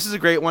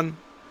great one.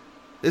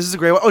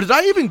 Oh, did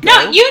I even go?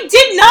 No, you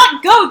did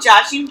not go,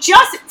 Josh. You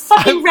just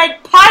fucking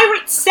read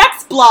pirate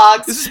sex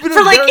blogs for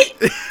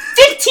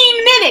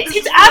 15 minutes.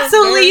 It's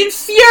absolutely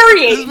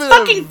infuriating.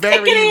 Fucking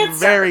pick an answer.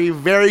 Very,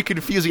 very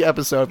confusing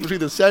episode between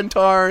the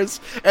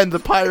centaurs and the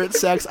pirate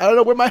sex. I don't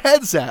know where my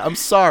head's at. I'm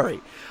sorry.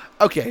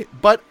 Okay,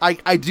 but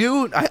I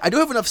do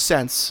have enough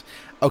sense,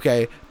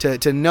 okay,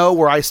 to know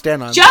where I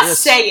stand on this.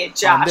 Just say it,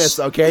 Josh. On this,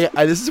 okay?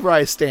 This is where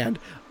I stand.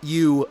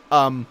 You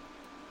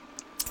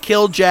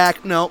kill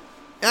Jack. No.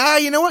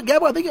 You know what,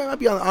 Gabbo? I think I might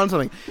be on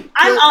something.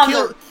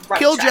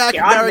 Kill Jack,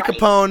 marry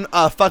Capone,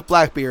 fuck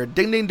Blackbeard.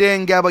 Ding, ding,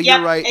 ding, Gabbo,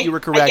 you're right. You were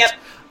correct.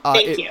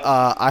 Thank you.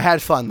 I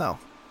had fun, though.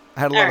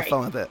 I had a lot of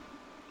fun with it.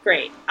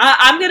 Great.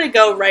 I'm going to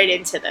go right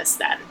into this,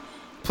 then.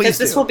 Please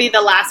do. This will be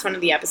the last one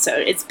of the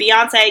episode. It's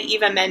Beyonce,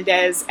 Eva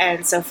Mendes,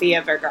 and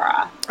Sofia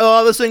Vergara.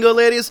 All the single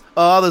ladies.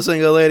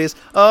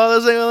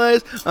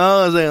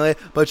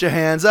 Put your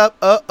hands up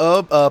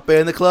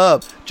in the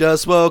club.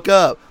 Just woke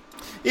up.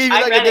 If you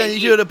like it, then you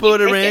should have put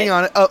a ring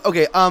on it. Oh,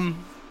 okay.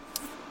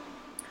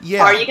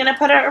 Yeah. Are you gonna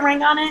put a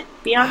ring on it,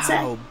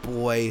 Beyonce? Oh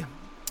boy.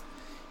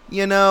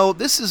 You know,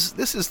 this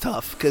is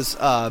tough because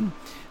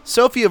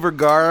Sofia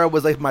Vergara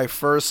was like my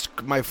first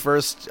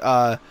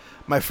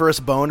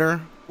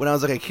boner when I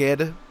was like a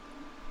kid.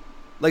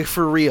 Like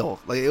for real.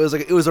 Like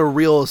it was a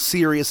real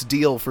serious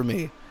deal for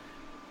me.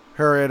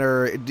 Her in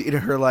her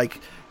PG-13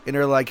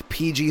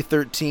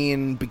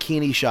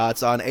 bikini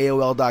shots on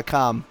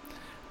AOL.com.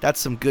 That's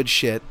some good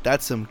shit.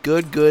 That's some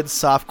good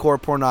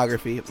softcore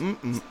pornography.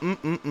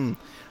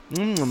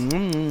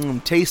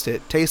 Taste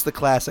it. Taste the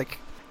classic.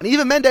 And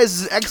Eva Mendes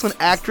is an excellent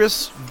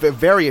actress,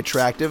 very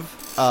attractive,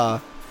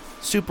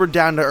 super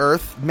down to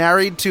earth.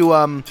 Married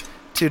to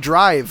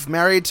Drive,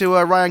 married to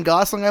Ryan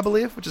Gosling, I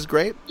believe, which is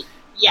great.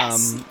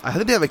 Yes. I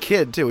think they have a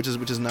kid too, which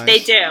is nice. They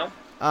do.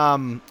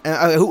 And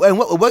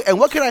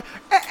what can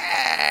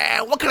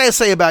I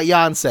say about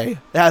Beyonce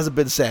that hasn't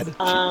been said?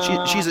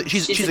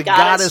 She's a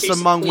goddess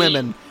among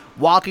women,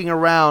 walking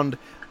around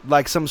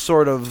like some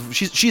sort of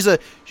she's a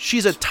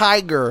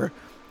tiger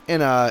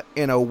in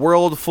a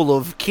world full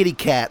of kitty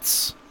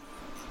cats.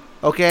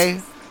 Okay?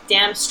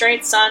 Damn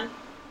straight, son.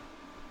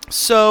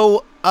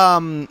 So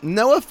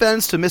No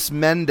offense to Miss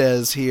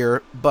Mendez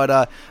here, but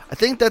I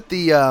think that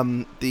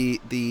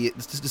the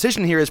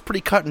decision here is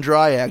pretty cut and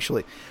dry.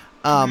 Actually,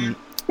 I'm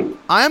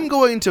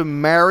going to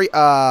marry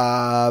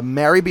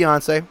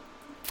Beyonce.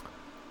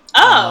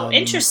 Oh,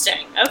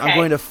 interesting. Okay. I'm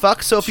going to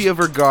fuck Sofia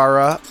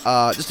Vergara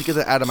just to get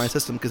that out of my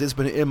system because it's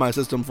been in my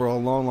system for a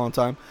long, long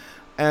time.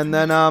 And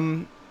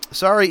then,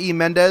 sorry, E.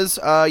 Mendez,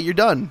 you're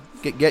done.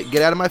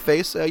 Get out of my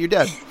face. You're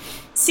dead.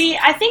 See,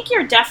 I think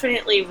you're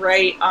definitely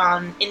right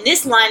in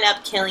this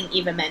lineup killing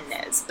Eva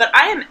Mendes, but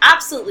I am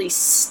absolutely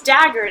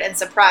staggered and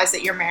surprised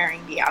that you're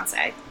marrying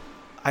Beyonce.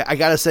 I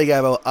gotta say,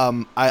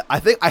 Gabo, I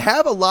think I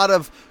have a lot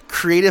of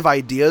creative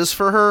ideas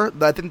for her.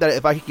 That I think that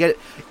if I could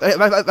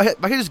if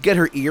I could just get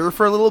her ear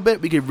for a little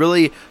bit, we could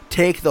really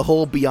take the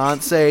whole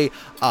Beyonce,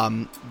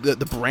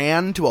 the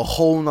brand to a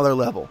whole nother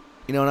level.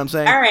 You know what I'm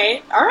saying? All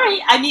right.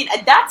 I mean,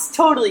 that's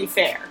totally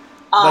fair.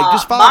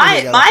 Just follow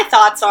me, my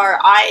thoughts are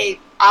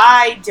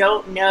I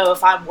don't know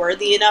if I'm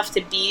worthy enough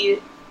to be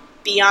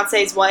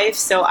Beyonce's wife,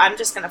 so I'm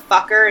just gonna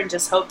fuck her and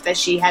just hope that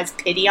she has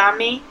pity on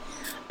me.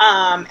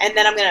 And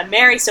then I'm gonna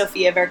marry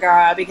Sofia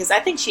Vergara because I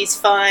think she's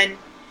fun.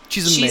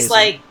 She's amazing. She's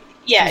like,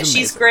 yeah,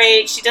 she's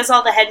great. She does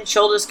all the Head and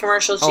Shoulders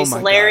commercials. She's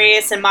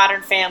hilarious in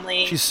Modern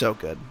Family. She's so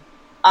good.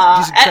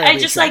 I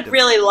just like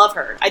really love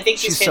her. I think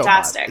she's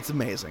fantastic. So hot. It's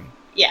amazing.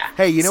 Yeah.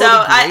 Hey, you know so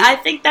what? I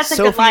think that's a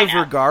good lineup.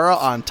 Sofia Vergara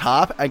on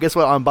top. And guess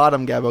what? On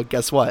bottom, Gabo.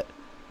 Guess what?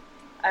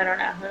 I don't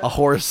know. A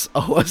horse.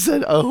 Oh, I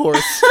said a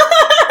horse.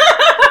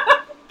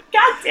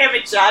 God damn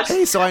it, Josh.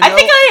 Hey, so I know.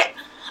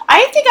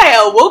 I think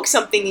I awoke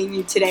something in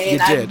you today,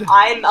 and did.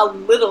 I'm a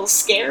little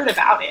scared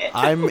about it.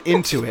 I'm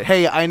into it.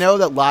 Hey, I know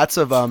that lots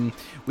of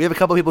we have a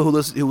couple of people who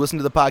listen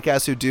to the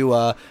podcast who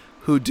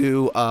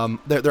do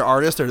they're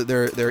artists,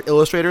 they're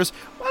illustrators.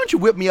 Why don't you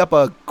whip me up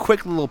a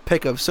quick little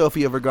pic of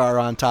Sofia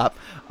Vergara on top,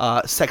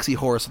 sexy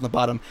horse on the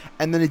bottom,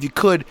 and then if you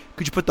could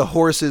you put the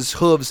horse's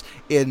hooves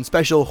in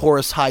special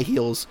horse high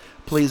heels,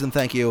 please and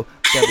thank you.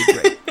 That'd be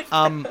great.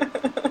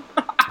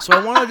 So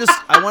I want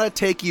to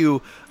take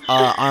you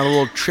on a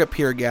little trip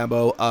here,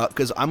 Gambo,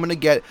 because I'm gonna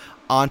get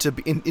into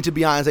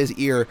Beyonce's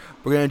ear.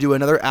 We're gonna do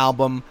another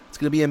album. It's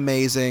gonna be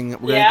amazing.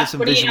 We're gonna get some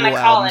visual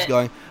albums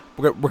going.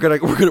 We're gonna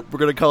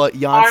call it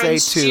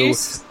Beyonce 2.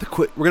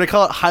 We're gonna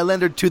call it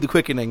Highlander 2: The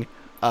Quickening,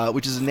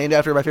 which is named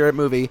after my favorite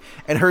movie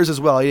and hers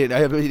as well. I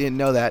didn't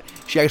know that.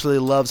 She actually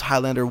loves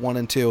Highlander 1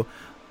 and 2.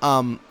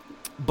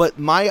 But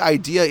my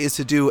idea is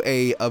to do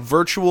a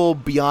virtual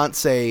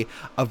Beyonce,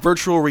 a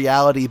virtual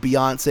reality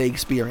Beyonce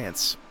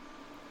experience.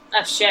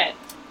 Oh shit!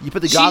 You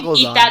put the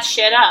goggles on. Eat that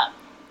shit up.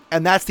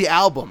 And that's the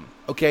album.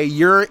 Okay,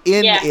 you're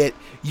in it.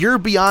 You're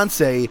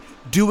Beyonce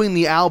doing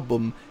the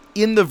album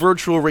in the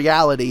virtual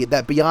reality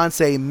that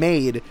Beyonce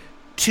made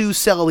to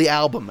sell the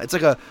album. It's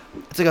like a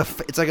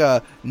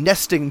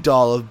nesting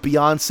doll of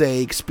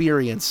Beyonce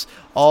experience,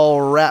 all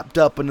wrapped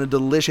up in a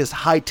delicious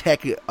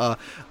high-tech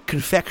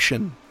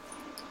confection.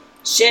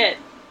 Shit.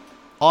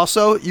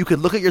 Also, you could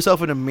look at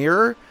yourself in a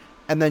mirror,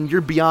 and then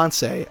you're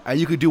Beyonce, and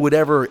you could do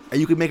whatever.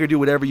 You could make her do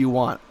whatever you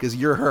want because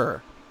you're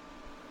her.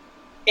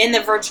 In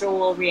the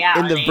virtual reality.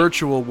 In the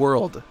virtual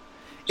world.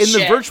 In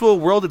the virtual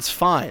world, it's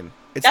fine.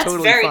 That's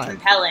totally very fine.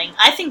 Compelling.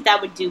 I think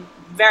that would do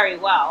very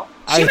well.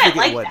 She might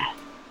like that.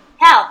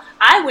 Hell,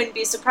 I wouldn't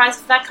be surprised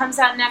if that comes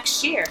out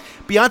next year.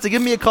 Beyonce,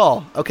 give me a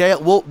call, okay?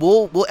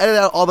 We'll edit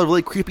out all the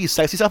really creepy,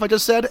 sexy stuff I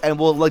just said, and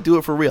we'll do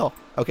it for real,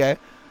 okay?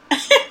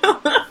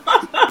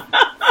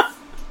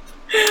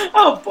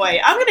 Oh boy,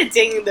 I'm gonna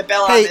ding the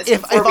bell on this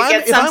before we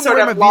get some sort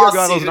of lawsuit. If I'm wearing my VR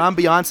goggles and I'm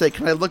Beyonce,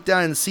 can I look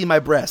down and see my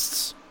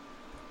breasts?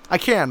 I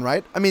can,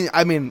 right? I mean,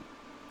 you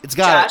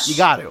got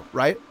to,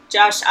 right?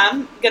 Josh,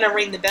 I'm gonna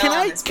ring the bell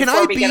on this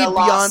before we get a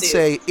lawsuit.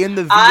 Can I be Beyonce in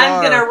the VR?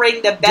 I'm gonna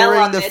ring the bell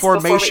during on the this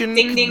Formation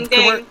ding ding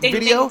ding ding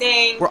video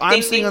ding, where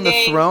I'm sitting on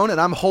the throne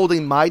and I'm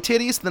holding my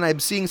titties, then I'm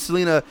seeing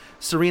Serena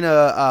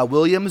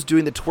Williams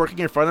doing the twerking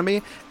in front of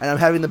me, and I'm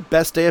having the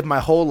best day of my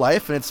whole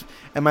life, and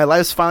my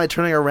life's finally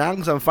turning around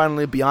because I'm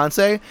finally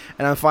Beyonce,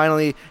 and I'm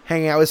finally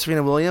hanging out with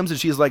Serena Williams, and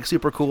she's like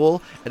super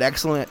cool and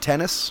excellent at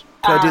tennis.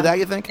 Can I do that?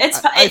 You think?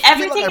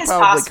 Everything is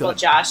possible,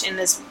 Josh, in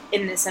this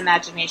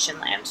imagination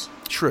land.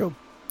 True.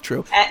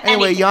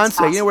 Anyway,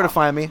 Beyonce, you know where to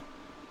find me.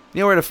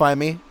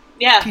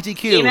 Yeah.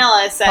 TTQ. Email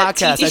us at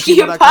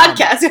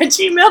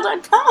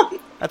ttqpodcast@gmail.com.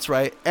 That's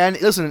right.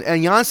 And listen,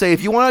 and Beyonce,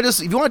 if you want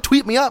to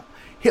tweet me up,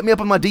 hit me up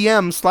on my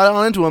DMs, slide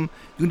on into them.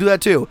 You can do that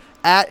too.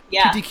 At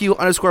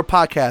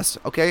ttq_podcast.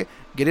 Okay,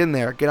 get in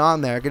there, get on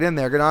there.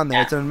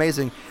 Yeah. It's an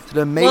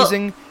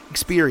amazing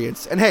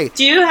experience. And hey,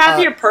 do you have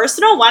your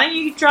personal? Why don't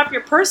you drop your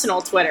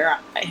personal Twitter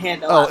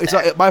handle?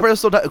 My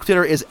personal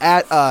Twitter is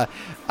at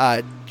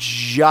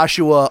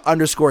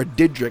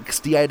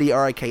Joshua_Didriks,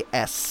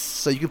 DIDRIKS.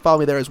 So you can follow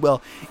me there as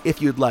well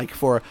if you'd like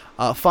for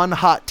fun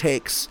hot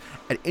takes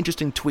and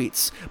interesting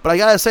tweets. But I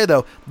gotta say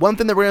though, one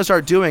thing that we're gonna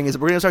start doing is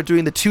we're gonna start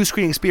doing the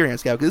 2-screen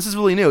experience, because this is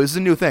really new. This is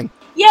a new thing.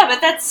 Yeah, but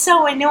that's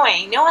so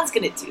annoying. No one's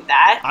gonna do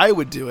that. I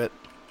would do it.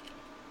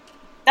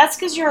 That's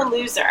because you're a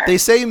loser. They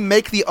say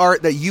make the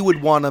art that you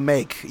would want to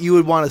make, you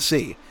would want to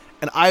see.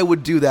 And I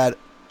would do that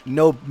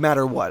no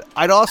matter what.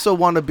 I'd also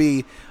want to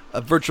be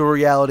virtual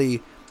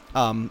reality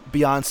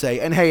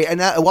Beyonce. And hey,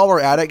 while we're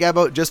at it,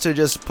 Gabbo, just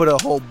to put a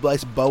whole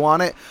nice bow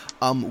on it,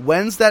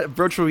 when's that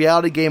virtual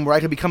reality game where I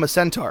can become a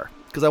centaur?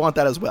 Because I want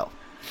that as well.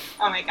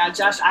 Oh my God,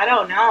 Josh, I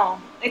don't know.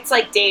 It's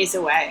like days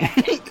away, I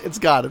think. It's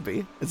gotta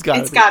be. It's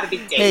gotta be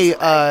days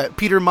away.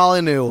 Peter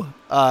Molyneux,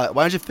 why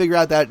don't you figure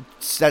out that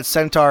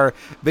centaur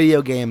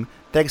video game?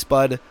 Thanks,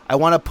 bud. I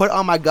want to put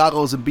on my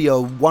goggles and be a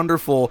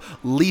wonderful,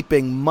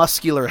 leaping,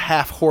 muscular,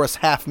 half-horse,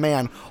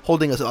 half-man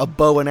holding a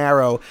bow and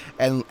arrow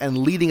and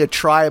leading a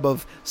tribe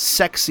of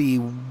sexy,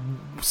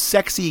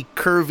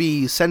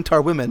 curvy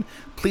centaur women.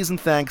 Please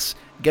and thanks.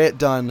 Get it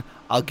done.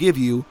 I'll give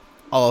you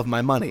all of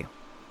my money.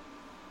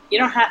 You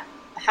don't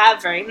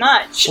have very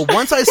much. Well,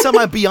 once I sell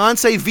my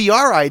Beyonce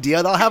VR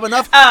idea, I'll have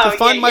enough to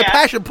fund my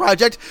passion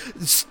project,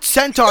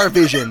 Centaur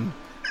Vision.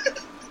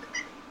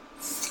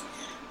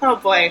 Oh,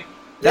 boy.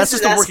 That's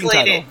just a working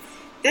title.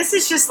 This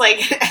is just like,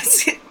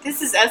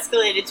 this is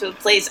escalated to a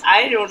place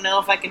I don't know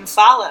if I can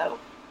follow.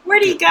 Where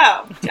do you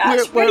go,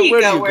 Josh? Where do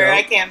you go where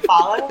I can't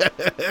follow?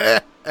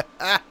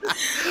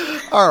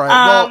 All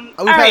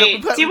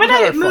right. Well, do you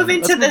want to move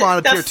into the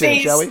tier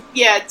phase? 2, shall we?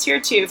 Yeah,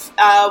 tier 2.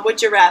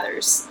 Would you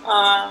rathers?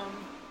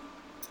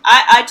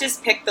 I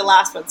just picked the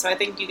last one, so I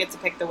think you get to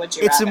pick the would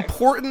you rather. It's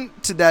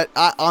important that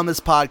on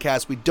this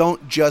podcast we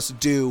don't just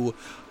do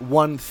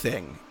one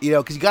thing,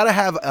 because you got to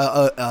have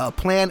a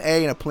plan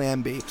A and a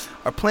plan B.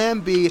 Our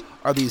plan B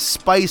are these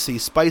spicy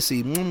would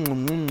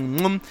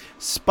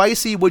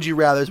you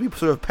rathers. We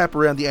sort of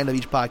pepper in at the end of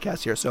each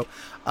podcast here. So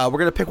we're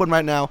gonna pick one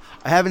right now.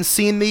 I haven't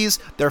seen these;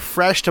 they're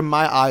fresh to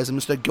my eyes. I'm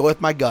just gonna go with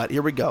my gut.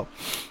 Here we go.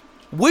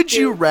 Would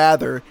you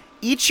rather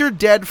eat your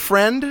dead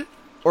friend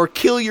or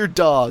kill your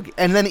dog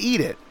and then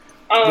eat it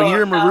when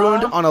you're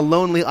marooned on a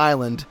lonely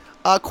island?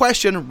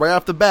 Question right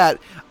off the bat.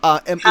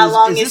 How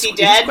long is he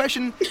dead?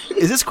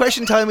 Is this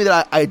question telling me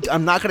that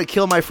I'm not going to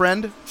kill my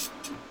friend?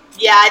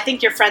 Yeah, I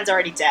think your friend's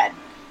already dead.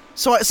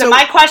 So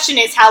my question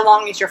is, how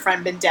long has your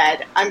friend been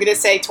dead? I'm going to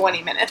say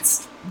 20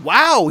 minutes.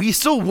 Wow, he's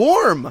still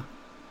warm.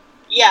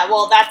 Yeah,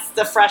 well, that's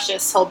the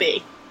freshest he'll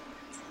be.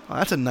 Oh,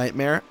 that's a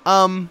nightmare.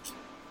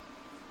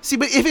 See,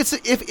 but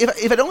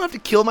if I don't have to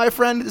kill my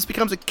friend, this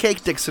becomes a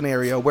cake dick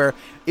scenario where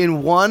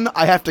in one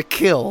I have to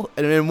kill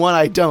and in one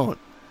I don't.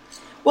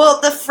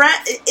 Well, the friend,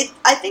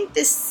 I think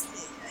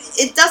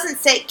it doesn't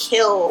say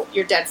kill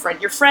your dead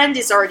friend. Your friend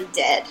is already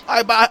dead.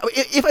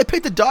 If I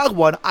pick the dog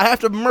one, I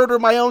have to murder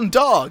my own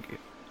dog.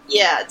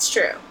 Yeah, it's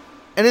true.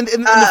 And in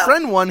the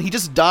friend one, he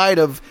just died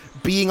of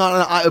being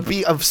on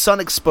of sun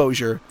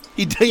exposure.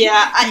 He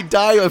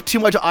died of too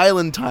much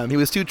island time. He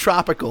was too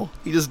tropical.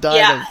 He just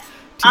died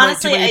of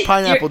too many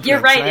pineapple drinks.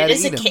 You're right.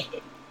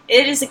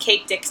 It is a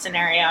cake dick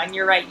scenario, and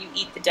you're right. You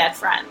eat the dead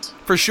friend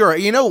for sure.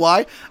 You know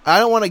why? I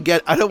don't want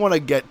to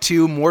get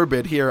too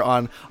morbid here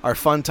on our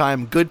fun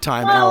time, good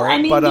time hour. I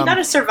mean, but, you got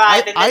to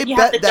survive, and then you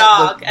have the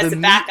dog as a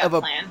backup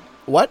plan.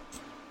 What?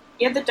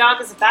 You have the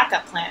dog as a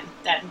backup plan,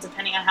 then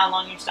depending on how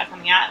long you're stuck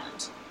on the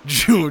island.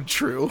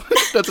 True.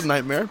 That's a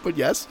nightmare, but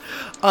yes.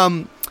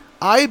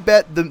 I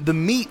bet the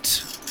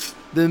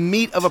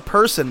meat of a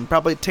person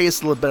probably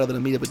tastes a little better than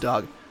the meat of a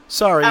dog.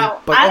 Sorry,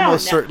 but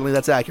almost certainly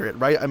that's accurate,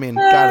 right? I mean,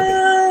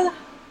 gotta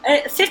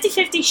be.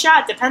 50-50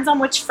 shot. Depends on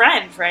which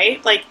friend,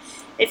 right? Like,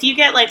 if you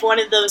get, like, one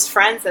of those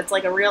friends that's,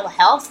 like, a real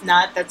health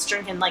nut that's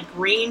drinking, like,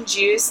 green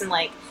juice and,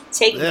 like,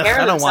 taking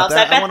care of themselves,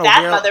 I bet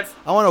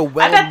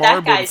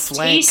that guy's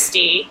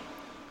tasty.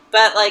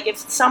 But, like, if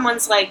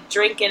someone's, like,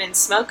 drinking and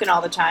smoking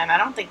all the time, I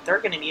don't think they're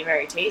going to be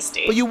very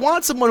tasty. But you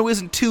want someone who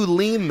isn't too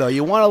lean, though.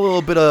 You want a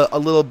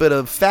little bit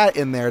of fat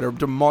in there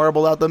to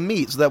marble out the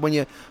meat so that when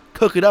you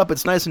cook it up,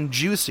 it's nice and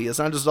juicy. It's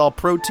not just all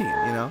protein,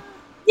 Yeah.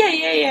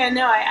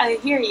 No, I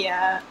hear you.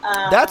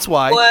 That's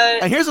why.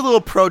 And here's a little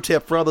pro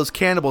tip for all those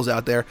cannibals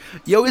out there.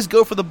 You always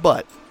go for the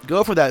butt.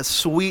 Go for that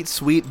sweet,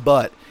 sweet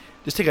butt.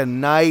 Just take a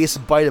nice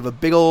bite of a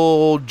big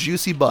old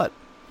juicy butt.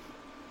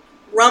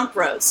 Rump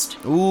roast.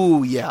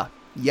 Ooh, yeah.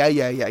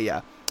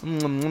 Yeah.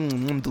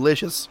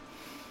 Delicious.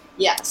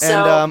 Yeah,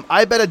 so... And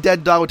I bet a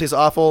dead dog would taste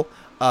awful.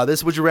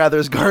 This Would You Rather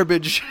is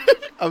garbage.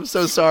 I'm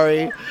so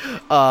sorry.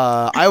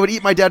 I would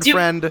eat my dead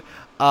friend.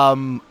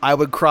 I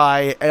would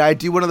cry, and I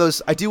do one of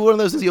those as you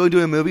always do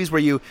in movies where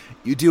you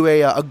do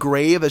a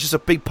grave that's just a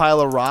big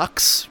pile of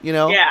rocks,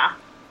 Yeah.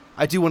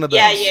 I do one of those.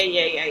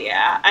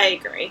 Yeah. I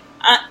agree.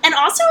 And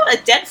also, a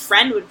dead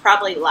friend would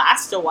probably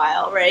last a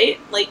while, right?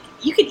 Like,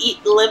 you could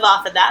live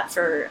off of that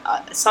for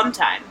some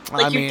time.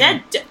 Like,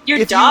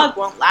 your dog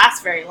won't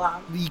last very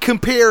long.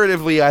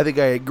 Comparatively, I think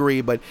I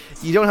agree, but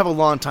you don't have a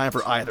long time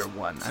for either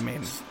one. I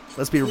mean,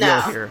 let's be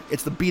real here.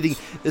 It's the beating.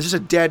 There's just a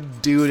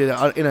dead dude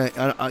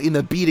in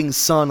the beating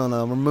sun on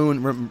a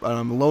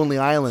lonely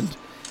island.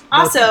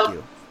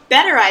 Also,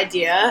 better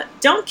idea,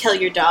 don't kill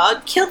your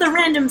dog. Kill the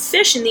random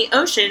fish in the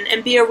ocean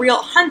and be a real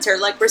hunter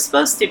like we're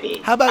supposed to be.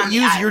 How about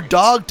use your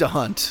dog to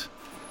hunt?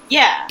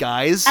 Yeah.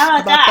 Guys,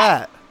 how about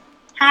that?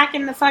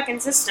 Hacking the fucking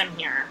system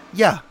here.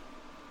 Yeah.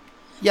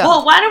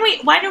 Well,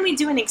 why don't we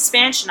do an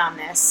expansion on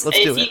this? Let's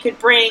do it. If you could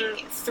bring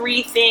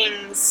 3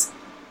 things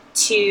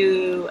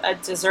to a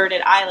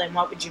deserted island,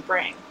 what would you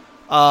bring?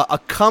 A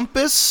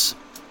compass,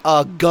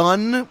 a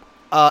gun,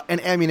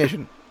 and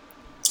ammunition.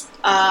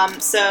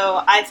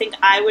 So I think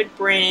I would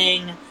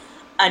bring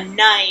a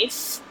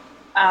knife.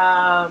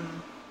 I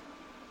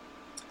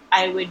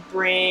would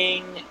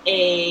bring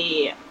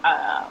a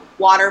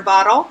water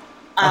bottle,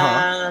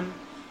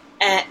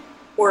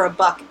 or a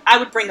bucket. I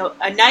would bring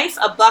a knife,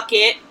 a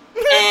bucket,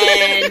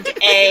 and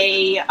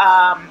a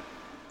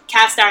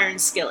cast iron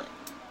skillet.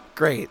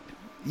 Great.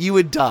 You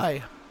would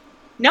die.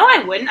 No,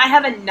 I wouldn't. I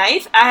have a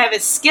knife, I have a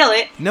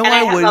skillet, No, and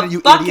I I have wouldn't, a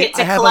you bucket idiot.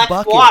 to I have a collect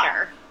bucket.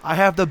 water. I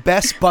have the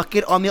best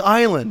bucket on the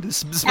island.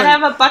 This is I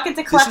have a bucket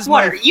to collect is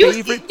my water. You're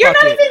favorite not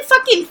bucket. even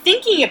fucking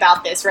thinking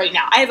about this right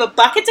now. I have a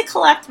bucket to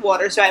collect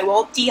water so I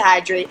won't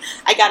dehydrate.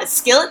 I got a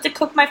skillet to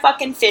cook my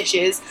fucking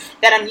fishes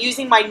that I'm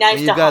using my knife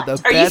You to got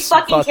hunt. the Are you best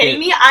fucking bucket.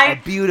 kidding me? A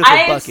beautiful I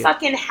have bucket.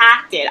 fucking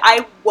hacked it.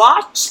 I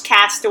watched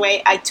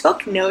Castaway, I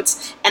took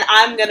notes, and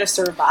I'm gonna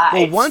survive.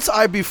 Well, once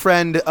I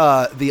befriend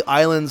the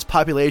island's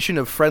population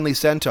of friendly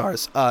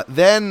centaurs,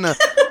 then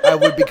I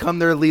would become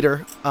their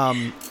leader,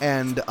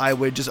 and I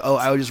would just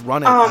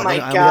run it. Oh my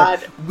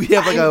God. We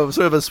have like a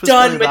sort of a Swiss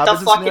done Army with the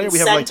Robinson fucking scenario. We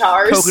have like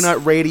centaurs.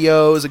 coconut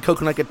radios and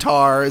coconut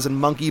guitars and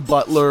monkey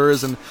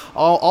butlers and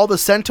all the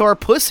centaur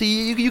pussy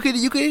you could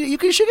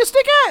shake a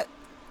stick at.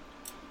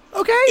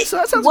 Okay, so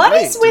that sounds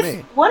great to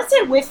me. What is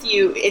it with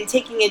you in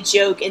taking a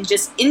joke and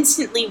just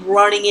instantly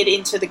running it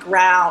into the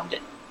ground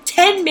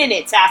 10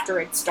 minutes after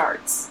it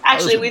starts?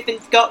 Actually, we've been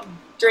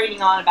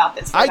draining on about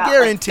this for I about,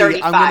 guarantee like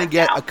 35 I'm going to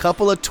get now. a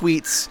couple of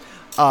tweets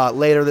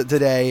later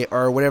today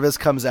or whenever this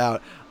comes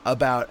out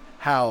about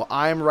how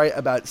I'm right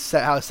about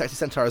how sexy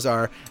centaurs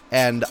are,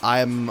 and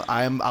I'm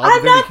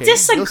not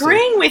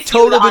disagreeing with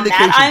you on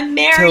that. I'm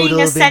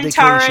marrying a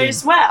centaur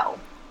as well.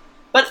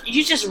 But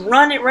you just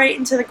run it right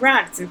into the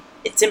ground.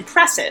 It's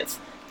impressive.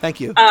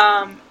 Thank you.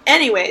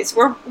 Anyways,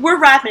 we're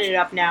wrapping it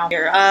up now.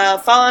 Here,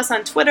 follow us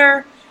on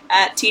Twitter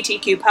at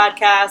TTQ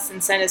Podcast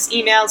and send us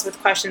emails with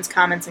questions,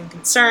 comments, and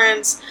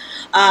concerns,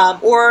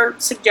 or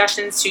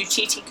suggestions to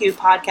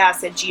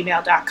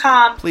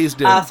ttqpodcast@gmail.com. Please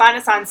do. Find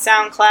us on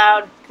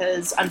SoundCloud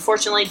because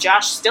unfortunately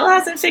Josh still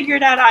hasn't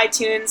figured out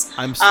iTunes.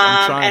 I'm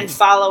trying. And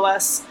follow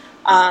us.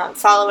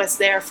 Follow us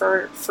there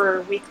for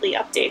weekly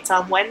updates.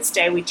 On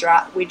Wednesday, we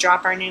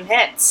drop our new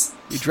hits.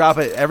 We drop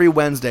it every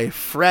Wednesday,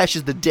 fresh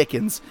as the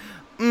dickens.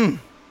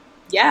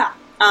 Yeah.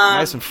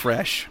 Nice and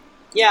fresh.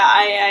 Yeah,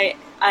 I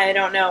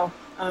don't know.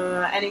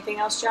 Anything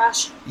else,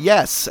 Josh?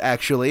 Yes,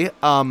 actually.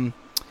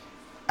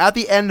 At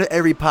the end of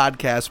every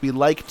podcast, we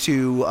like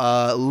to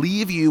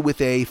leave you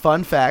with a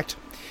fun fact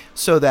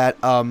so that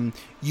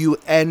you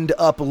end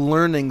up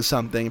learning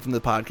something from the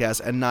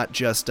podcast and not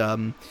just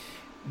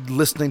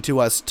listening to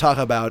us talk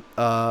about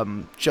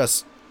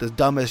just the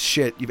dumbest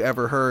shit you've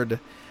ever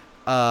heard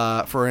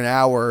for an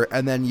hour,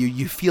 and then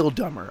you feel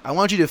dumber. I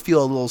want you to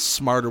feel a little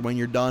smarter when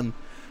you're done.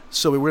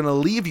 So we're going to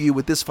leave you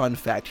with this fun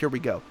fact. Here we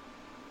go.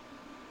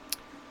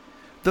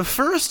 The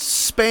first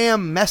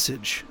spam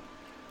message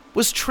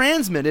was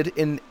transmitted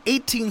in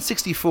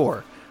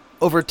 1864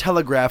 over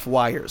telegraph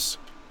wires.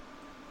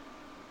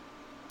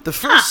 The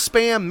first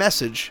spam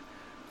message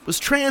was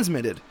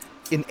transmitted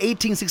in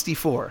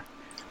 1864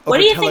 What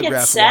over do you think it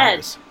telegraph said?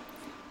 wires.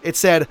 It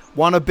said,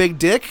 "Want a big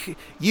dick?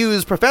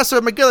 Use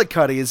Professor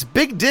McGillicuddy's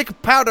Big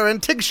Dick Powder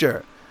and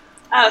Tincture.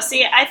 Oh,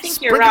 see, I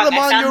think you're Sprinkle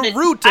wrong. them on your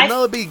root and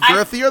they'll be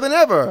girthier than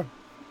ever."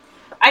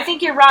 I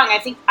think you're wrong. I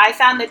think I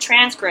found the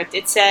transcript.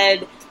 It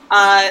said,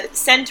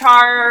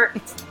 Centaur,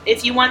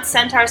 if you want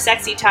Centaur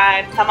sexy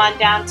time, come on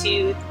down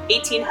to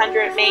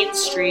 1800 Main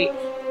Street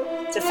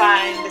to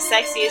find the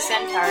sexiest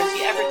centaurs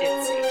you ever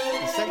did see.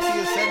 The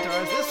sexiest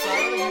centaurs this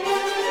side of the